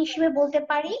উদাহরণ হিসেবে বলতে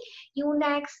পারি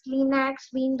ইউনাক্স, লিনাক্স,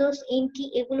 উইন্ডোজ এনটি,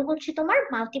 এগুলো হচ্ছে তোমার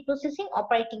মাল্টি প্রসেসিং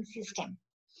অপারেটিং সিস্টেম।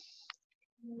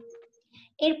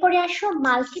 এরপরে আসো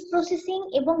মাল্টি প্রসেসিং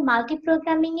এবং মাল্টি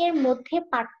প্রোগ্রামিং এর মধ্যে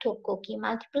পার্থক্য কি,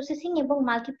 মাল্টি প্রসেসিং এবং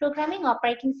মাল্টি প্রোগ্রামিং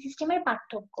অপারেটিং সিস্টেমের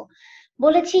পার্থক্য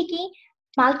বলেছি কি,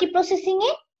 মাল্টি প্রসেসিং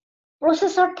এ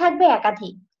প্রসেসর থাকবে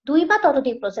একাধিক, দুই বা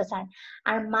ততোধিক প্রসেসর।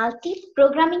 আর মাল্টি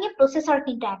প্রোগ্রামিং এ প্রসেসর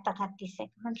কিন্তু একটা থাকতেছে,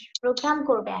 প্রোগ্রাম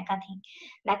করবে একাধিক।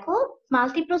 দেখো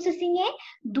মাল্টি প্রসেসিং এ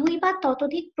দুই বা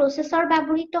ততোধিক প্রসেসর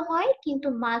ব্যবহৃত হয় কিন্তু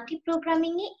মাল্টি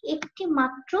প্রোগ্রামিং এ একটি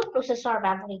মাত্র প্রসেসর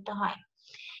ব্যবহৃত হয়।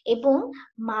 এবং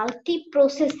মাল্টি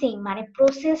প্রসেসিং মানে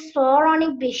প্রসেসর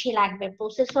অনেক বেশি লাগবে,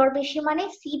 প্রসেসর বেশি মানে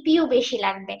সিপিইউ বেশি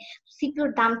লাগবে, সিপিইউর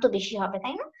দাম তো বেশি হবে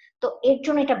তাই না, তো এর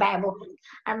জন্য এটা ব্যয়বহুল।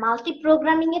 আর মাল্টি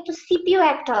প্রোগ্রামিং এ তো সিপিইউ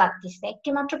একটা লাগতেছে, একটি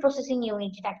মাত্র প্রসেসিং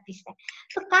ইউনিট লাগতেছে,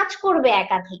 তো কাজ করবে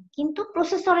একাধিক, কিন্তু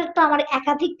প্রসেসরের তো আমার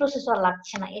একাধিক প্রসেসর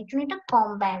লাগছে না, এর জন্য এটা কম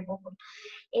ব্যয়বহুল।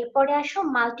 এরপরে আসো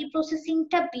মাল্টি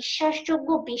প্রসেসিংটা বিশ্বাসযোগ্য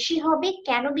বেশি হবে।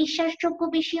 কেন বিশ্বাসযোগ্য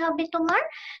বেশি হবে তোমার,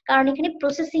 কারণ এখানে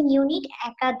প্রসেসিং ইউনিট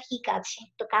একাধিক আছে,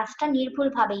 তো কাজটা নির্ভুল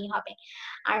ভাবেই হবে।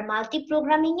 আর মাল্টি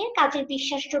প্রোগ্রামিং এর কাজের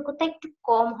বিশ্বাসযোগ্যতা একটু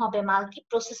কম হবে মাল্টি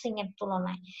প্রসেসিং এর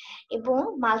তুলনায়। এবং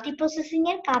মাল্টি প্রসেসিং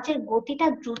এর কাজের গতিটা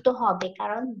দ্রুত হবে,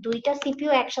 কারণ দুইটা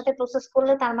সিপিইউ একসাথে প্রসেস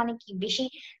করলে তার মানে কি বেশি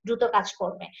দ্রুত কাজ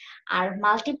করবে। আর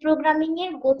মাল্টি প্রোগ্রামিং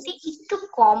এর গতি একটু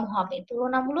কম হবে,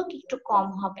 তুলনামূলক একটু কম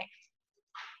হবে।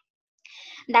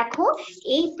 দেখো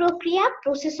এই প্রক্রিয়া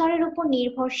প্রসেসরের উপর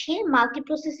নির্ভরশীল, মাল্টি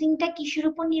প্রসেসিংটা কিসের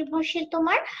উপর নির্ভরশীল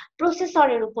তোমার,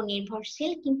 প্রসেসরের উপর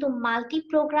নির্ভরশীল, কিন্তু মাল্টি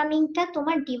প্রোগ্রামিংটা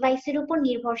তোমার ডিভাইসের উপর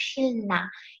নির্ভরশীল না।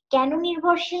 কেন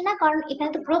নির্ভরশীল না, কারণ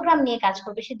এখানে তো প্রোগ্রাম নিয়ে কাজ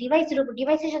করবে, সে ডিভাইসের উপর,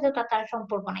 ডিভাইসের সাথে তো তার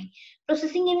সম্পর্ক নাই,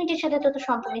 প্রসেসিং ইউনিটের সাথে তো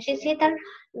সম্পর্ক নেই, সে তার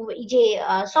যে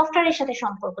সফটওয়্যারের সাথে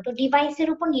সম্পর্ক, তো ডিভাইসের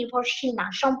উপর নির্ভরশীল না,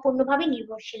 সম্পূর্ণভাবে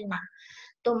নির্ভরশীল না।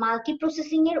 তো মাল্টি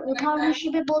প্রসেসিং এর উদাহরণ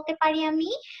হিসেবে বলতে পারি আমি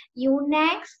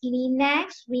ইউনাক্স,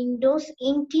 লিনাক্স, উইন্ডোজ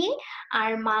এনটি।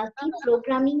 আর মাল্টি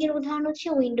প্রোগ্রামিং এর উদাহরণ হচ্ছে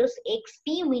Windows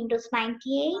XP, Windows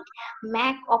 98,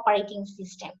 Mac operating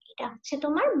system. এটা হচ্ছে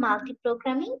তোমার মাল্টি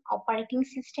প্রোগ্রামিং অপারেটিং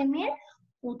সিস্টেমের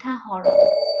উদাহরণ।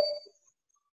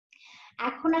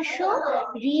 এখন আসো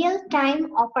real time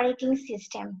operating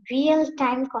system. Real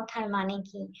time কথার মানে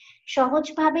কি,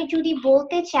 সহজভাবে যদি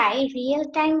বলতে চাই রিয়েল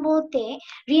টাইম বলতে,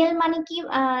 রিয়েল মানে কি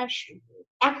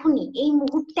এখনই এই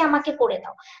মুহূর্তে আমাকে করে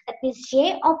দাও। দ্যাট মিনস যে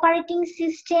অপারেটিং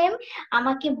সিস্টেম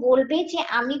আমাকে বলবে যে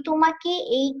আমি তোমাকে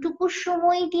এইটুকু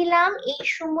সময় দিলাম, এই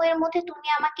সময়ের মধ্যে তুমি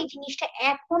আমাকে জিনিসটা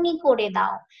এখনই করে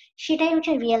দাও, সেটাই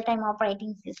হচ্ছে real time operating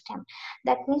system.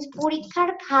 That means পরীক্ষার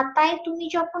খাতায় তুমি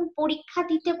যখন পরীক্ষা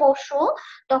দিতে বসো,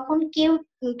 তখন কেউ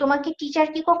তোমাকে টিচার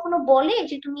কি কখনো বলে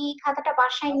যে তুমি এই খাতাটা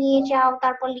বাসায় নিয়ে যাও,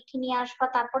 তারপর লিখে নিয়ে আসবা,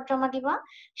 তারপর জমা দিবা?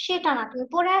 সেটা না, তুমি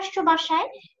পড়ে আসছো বাসায়,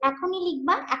 এখনই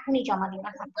লিখবা, এখনই জমা দিবা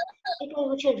খাতা। এটাই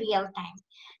হচ্ছে রিয়েল টাইম।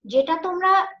 যেটা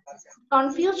তোমরা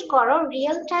কনফিউজ করো,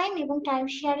 রিয়েল টাইম এবং টাইম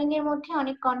শেয়ারিং এর মধ্যে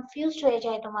অনেক কনফিউজ হয়ে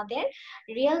যায় তোমাদের।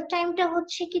 রিয়েল টাইমটা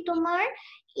হচ্ছে কি তোমার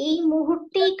এই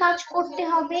মুহূর্তেই কাজ করতে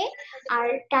হবে, আর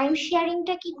টাইম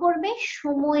শেয়ারিংটা কি করবে,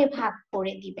 সময় ভাগ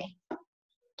করে দিবে।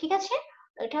 ঠিক আছে,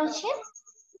 এটা হচ্ছে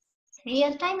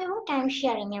রিয়েল টাইম এবং টাইম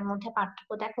শেয়ারিং এর মধ্যে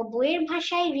পার্থক্য। দেখো বইয়ের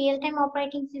ভাষায় রিয়েল টাইম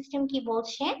অপারেটিং সিস্টেম কি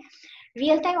বলছে,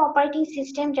 রিয়েল টাইম অপারেটিং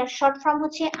সিস্টেম যার শর্ট ফর্ম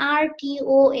হচ্ছে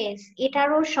RTOS,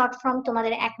 এটারও শর্ট ফর্ম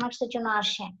তোমাদের 1 মার্কসের জন্য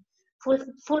আসে, ফুল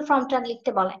ফুল ফর্মটা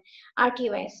লিখতে বলে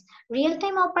RTOS। Real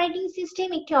time operating system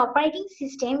একটি অপারেটিং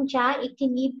সিস্টেম যা একটি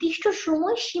নির্দিষ্ট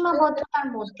সময় সীমাবদ্ধতার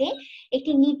মধ্যে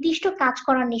একটি নির্দিষ্ট কাজ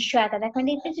করার নিশ্চয়তা। দেখো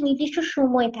একটা নির্দিষ্ট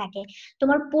সময় থাকে,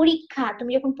 তোমার পরীক্ষা,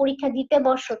 তুমি যখন পরীক্ষা দিতে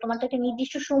বসো তোমার তো একটা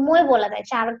নির্দিষ্ট সময় বলা যায়,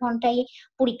 4 ঘন্টায়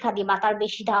পরীক্ষা দিবা, তার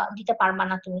বেশি দিতে পারবা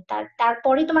না তুমি,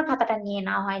 তারপরেই তোমার খাতাটা নিয়ে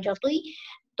নেওয়া হয়, যতই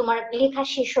তোমার লেখা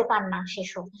শেষ হোক আর না শেষ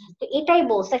হোক। তো এটাই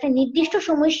বলছে, একটা নির্দিষ্ট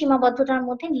সময় সীমাবদ্ধতার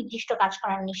মধ্যে নির্দিষ্ট কাজ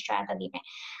করার নিশ্চয়তা দিবে।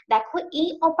 দেখো এই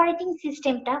অপারেটিং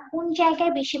সিস্টেমটা কোন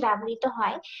জায়গায় বেশি ব্যবহৃত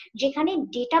হয়, যেখানে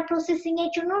ডেটা প্রসেসিং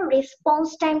এর জন্য রেসপন্স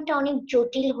টাইমটা অনেক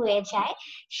জটিল হয়ে যায়,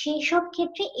 সেই সব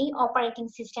ক্ষেত্রে এই অপারেটিং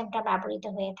সিস্টেমটা ব্যবহৃত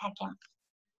হয়ে থাকে।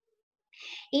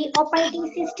 এই অপারেটিং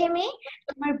সিস্টেমে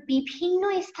তোমার বিভিন্ন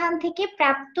স্থান থেকে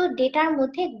প্রাপ্ত ডেটার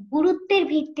মধ্যে গুরুত্বের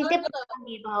ভিত্তিতে প্রোগ্রাম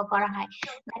নির্বাহ করা হয়।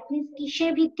 দ্যাট মিন্স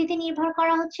কিসের ভিত্তিতে নির্ভর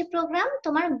করা হচ্ছে প্রোগ্রাম,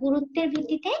 তোমার গুরুত্বের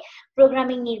ভিত্তিতে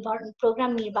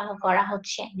প্রোগ্রাম নির্বাহ করা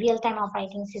হচ্ছে রিয়েল টাইম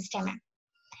অপারেটিং সিস্টেমে।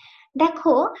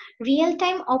 দেখো রিয়েল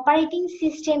টাইম অপারেটিং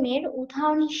সিস্টেমের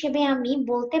উদাহরণ হিসেবে আমি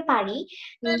বলতে পারি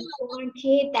তোমার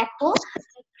যে দেখো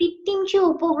কৃত্রিম যে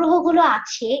উপগ্রহগুলো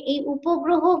আছে, এই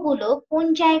উপগ্রহগুলো কোন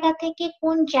জায়গা থেকে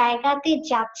কোন জায়গাতে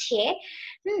যাচ্ছে,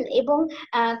 এবং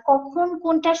কখন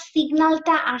কোনটার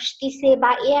সিগন্যালটা আসতেছে,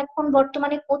 বা এ এখন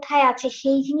বর্তমানে কোথায় আছে,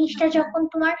 সেই জিনিসটা যখন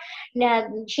তোমার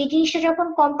সেই জিনিসটা যখন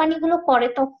কোম্পানিগুলো করে,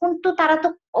 তখন তো তারা তো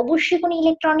অবশ্যই কোনো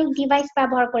ইলেকট্রনিক ডিভাইস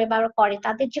ব্যবহার করে,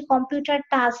 তাদের যে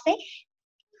কম্পিউটারটা আছে,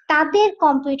 তাদের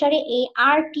কম্পিউটারে এই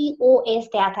RTOS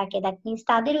দেয়া থাকে। দ্যাট মিনস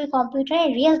তাদের ওই কম্পিউটারে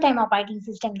রিয়েল টাইম অপারেটিং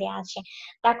সিস্টেম দেয়া আছে।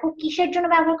 দেখো কিসের জন্য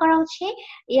ব্যবহার করা হচ্ছে,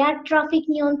 এয়ার ট্রাফিক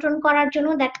নিয়ন্ত্রণ করার জন্য।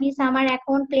 দ্যাট মিনস আমার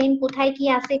এখন প্লেন কোথায় কি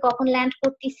আছে, কখন ল্যান্ড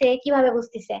করতেছে, কিভাবে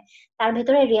বুঝতেছে, তার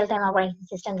ভেতরে রিয়েল টাইম অপারেটিং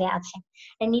সিস্টেম দেয়া আছে,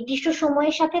 নির্দিষ্ট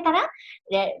সময়ের সাথে তারা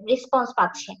রেসপন্স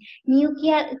পাচ্ছে।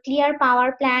 ক্লিয়ার পাওয়ার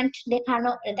প্ল্যান্ট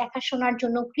দেখাশোনার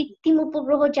জন্য, কৃত্রিম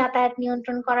উপগ্রহ যাতায়াত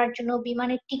নিয়ন্ত্রণ করার জন্য,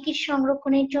 বিমানের টিকিট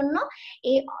সংরক্ষণের জন্য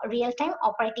এই রিয়েল টাইম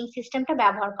অপারেটিং সিস্টেমটা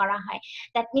ব্যবহার করা হয়।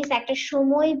 দ্যাট মিনস একটা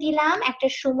সময় দিলাম, একটা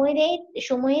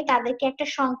সময়ে তাদেরকে একটা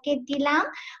সংকেত দিলাম,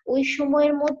 ওই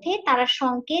সময়ের মধ্যে তারা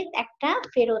সংকেত একটা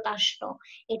ফেরত আসলো,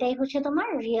 এটাই হচ্ছে তোমার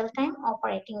রিয়েল টাইম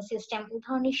অপারেটিং সিস্টেম।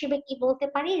 উদাহরণ হিসেবে কি বলতে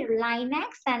পারি,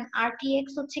 লাইন্যাক্স এন্ড RTX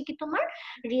হচ্ছে কি তোমার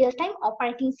রিয়েল টাইম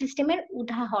অপারেটিং সিস্টেমের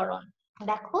উদাহরণ।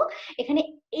 দেখো এখানে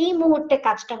এই মুহূর্তে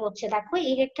কাজটা হচ্ছে, দেখো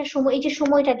এই একটা সময়, এই যে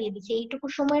সময়টা দিয়ে দিচ্ছে, এইটুকু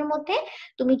সময়ের মধ্যে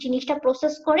তুমি জিনিসটা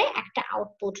প্রসেস করে একটা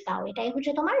আউটপুট দাও, এটাই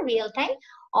হচ্ছে তোমার রিয়েল টাইম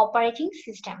অপারেটিং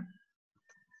সিস্টেম।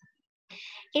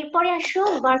 এরপরে আসো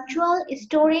virtual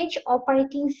storage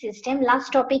operating system, last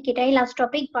topic, এটাই last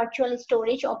topic, virtual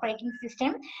storage operating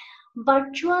system.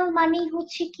 Virtual মানে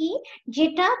হচ্ছে কি,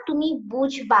 যেটা তুমি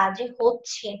বুঝবা যে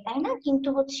হচ্ছে, তাই না, কিন্তু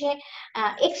হচ্ছে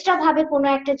এক্সট্রা ভাবে কোনো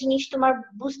একটা জিনিস তোমার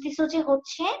বুঝতেছো যে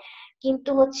হচ্ছে,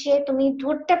 কিন্তু হচ্ছে তুমি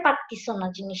ধরতে পারতেছো না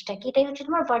জিনিসটা কি, এটাই হচ্ছে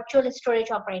তোমার ভার্চুয়াল স্টোরেজ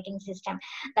অপারেটিং সিস্টেম।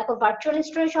 দেখো ভার্চুয়াল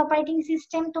স্টোরেজ অপারেটিং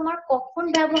সিস্টেম তোমার কখন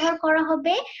ব্যবহার করা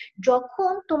হবে,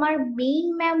 যখন তোমার মেইন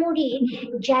মেমোরির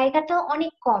জায়গাটা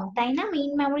অনেক কম, তাই না,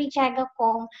 মেইন মেমোরির জায়গা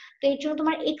কম, তো এর জন্য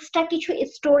তোমার এক্সট্রা কিছু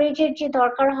স্টোরেজের যে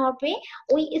দরকার হবে,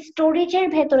 ওই স্টোরেজের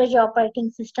ভেতরে যে অপারেটিং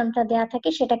সিস্টেমটা দেয়া থাকে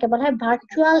সেটাকে বলা হয়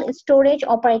ভার্চুয়াল স্টোরেজ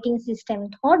অপারেটিং সিস্টেম।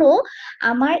 ধরো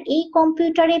আমার এই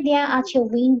কম্পিউটারে দেয়া আছে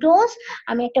উইন্ডোজ,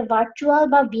 আমি একটা ভার্চুয়াল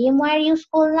বা VMware ইউজ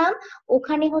করলাম,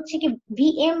 ওখানে হচ্ছে কি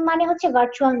VM মানে হচ্ছে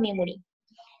ভার্চুয়াল মেমোরি,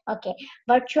 ওকে,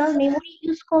 ভার্চুয়াল মেমোরি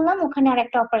ইউজ করলাম, ওখানে আর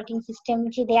একটা অপারেটিং সিস্টেম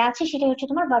যে দেয়া আছে সেটা হচ্ছে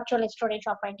তোমার ভার্চুয়াল স্টোরেজ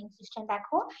অপারেটিং সিস্টেম।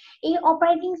 দেখো এই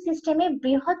অপারেটিং সিস্টেমে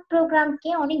বৃহৎ প্রোগ্রামকে,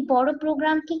 অনেক বড়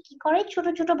প্রোগ্রামকে কি করে, ছোট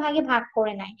ছোট ভাগে ভাগ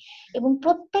করে নেয়, এবং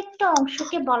প্রত্যেকটা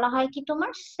অংশকে বলা হয় কি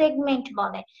তোমার সেগমেন্ট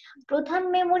বলে। প্রধান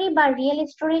মেমোরি বা রিয়েল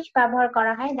স্টোরেজ ব্যবহার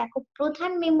করা হয়। দেখো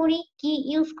প্রধান মেমোরি কি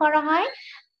ইউজ করা হয়,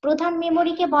 প্রধান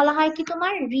মেমোরিকে বলা হয় কি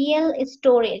তোমার রিয়েল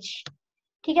স্টোরেজ।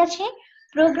 ঠিক আছে,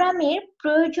 প্রোগ্রামের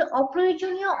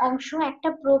অপ্রয়োজনীয় অংশ, একটা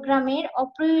প্রোগ্রামের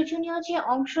অপ্রয়োজনীয় যে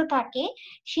অংশ থাকে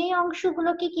সেই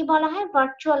অংশগুলোকে কি বলা হয়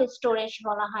ভার্চুয়াল স্টোরেজ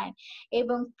বলা হয়,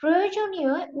 এবং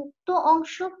প্রয়োজনীয় উক্ত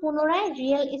অংশ পুনরায়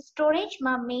রিয়েল স্টোরেজ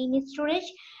বা মেইন স্টোরেজ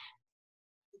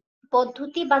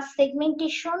পদ্ধতি বা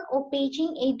সেগমেন্টেশন ও পেজিং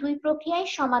এই দুই প্রক্রিয়ায়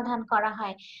সমাধান করা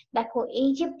হয়। দেখো এই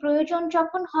যে প্রয়োজন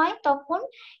যখন হয় তখন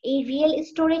এই রিয়েল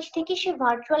স্টোরেজ থেকে সে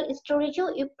ভার্চুয়াল স্টোরেজেও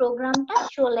এই প্রোগ্রামটা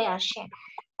চলে আসে।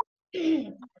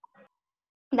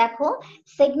 দেখো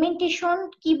সেগমেন্টেশন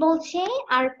কি বলছে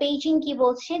আর পেজিং কি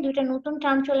বলছে, দুইটা নতুন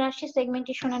টার্ম চলে আসছে,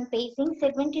 সেগমেন্টেশন এন্ড পেজিং।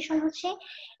 সেগমেন্টেশন হচ্ছে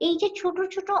এই যে ছোট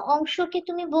ছোট অংশকে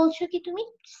তুমি বলছো কি তুমি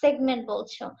সেগমেন্ট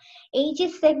বলছো, এই যে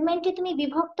সেগমেন্টে তুমি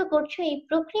বিভক্ত করছো এই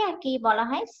প্রক্রিয়াকেই বলা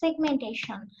হয়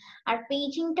সেগমেন্টেশন। আর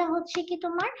পেজিংটা হচ্ছে কি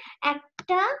তোমার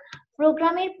একটা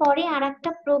প্রোগ্রামের পরে আর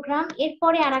একটা প্রোগ্রাম,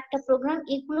 এরপরে আর একটা প্রোগ্রাম,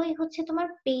 এগুলোই হচ্ছে তোমার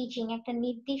পেজিং। একটা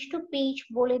নির্দিষ্ট পেজ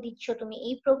বলে দিচ্ছ তুমি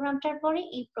এই প্রোগ্রামটার পরে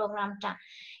এই প্রোগ্রামটা,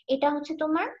 এটা হচ্ছে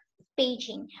তোমার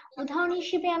পেজিং। উদাহরণ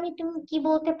হিসেবে আমি তুমি কি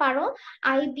বলতে পারো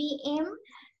আইবিএম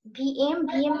ভিএম।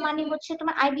 ভিএম মানে হচ্ছে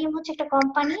তোমার আইবিএম হচ্ছে একটা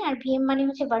কোম্পানি, আর ভিএম মানে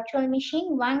হচ্ছে virtual machine,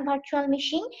 Wang virtual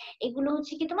machine. এগুলো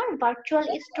হচ্ছে কি তোমার ভার্চুয়াল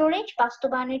স্টোরেজ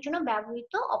বাস্তবায়নের জন্য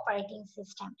ব্যবহৃত অপারেটিং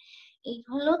সিস্টেম।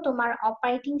 এইগুলো তোমার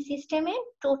অপারেটিং সিস্টেমের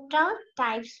টোটাল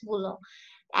টাইপস গুলো।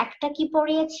 একটা কি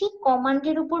পড়িয়েছি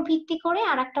কমান্ডের উপর ভিত্তি করে,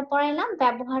 আর একটা পড়াইলাম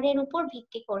ব্যবহারের উপর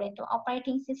ভিত্তি করে। তো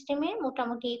অপারেটিং সিস্টেমের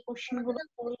মোটামুটি এই কোশ্চেন গুলো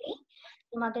পড়লেই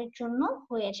তোমাদের জন্য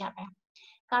হয়ে যাবে।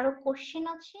 কারো কোশ্চেন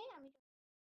আছে?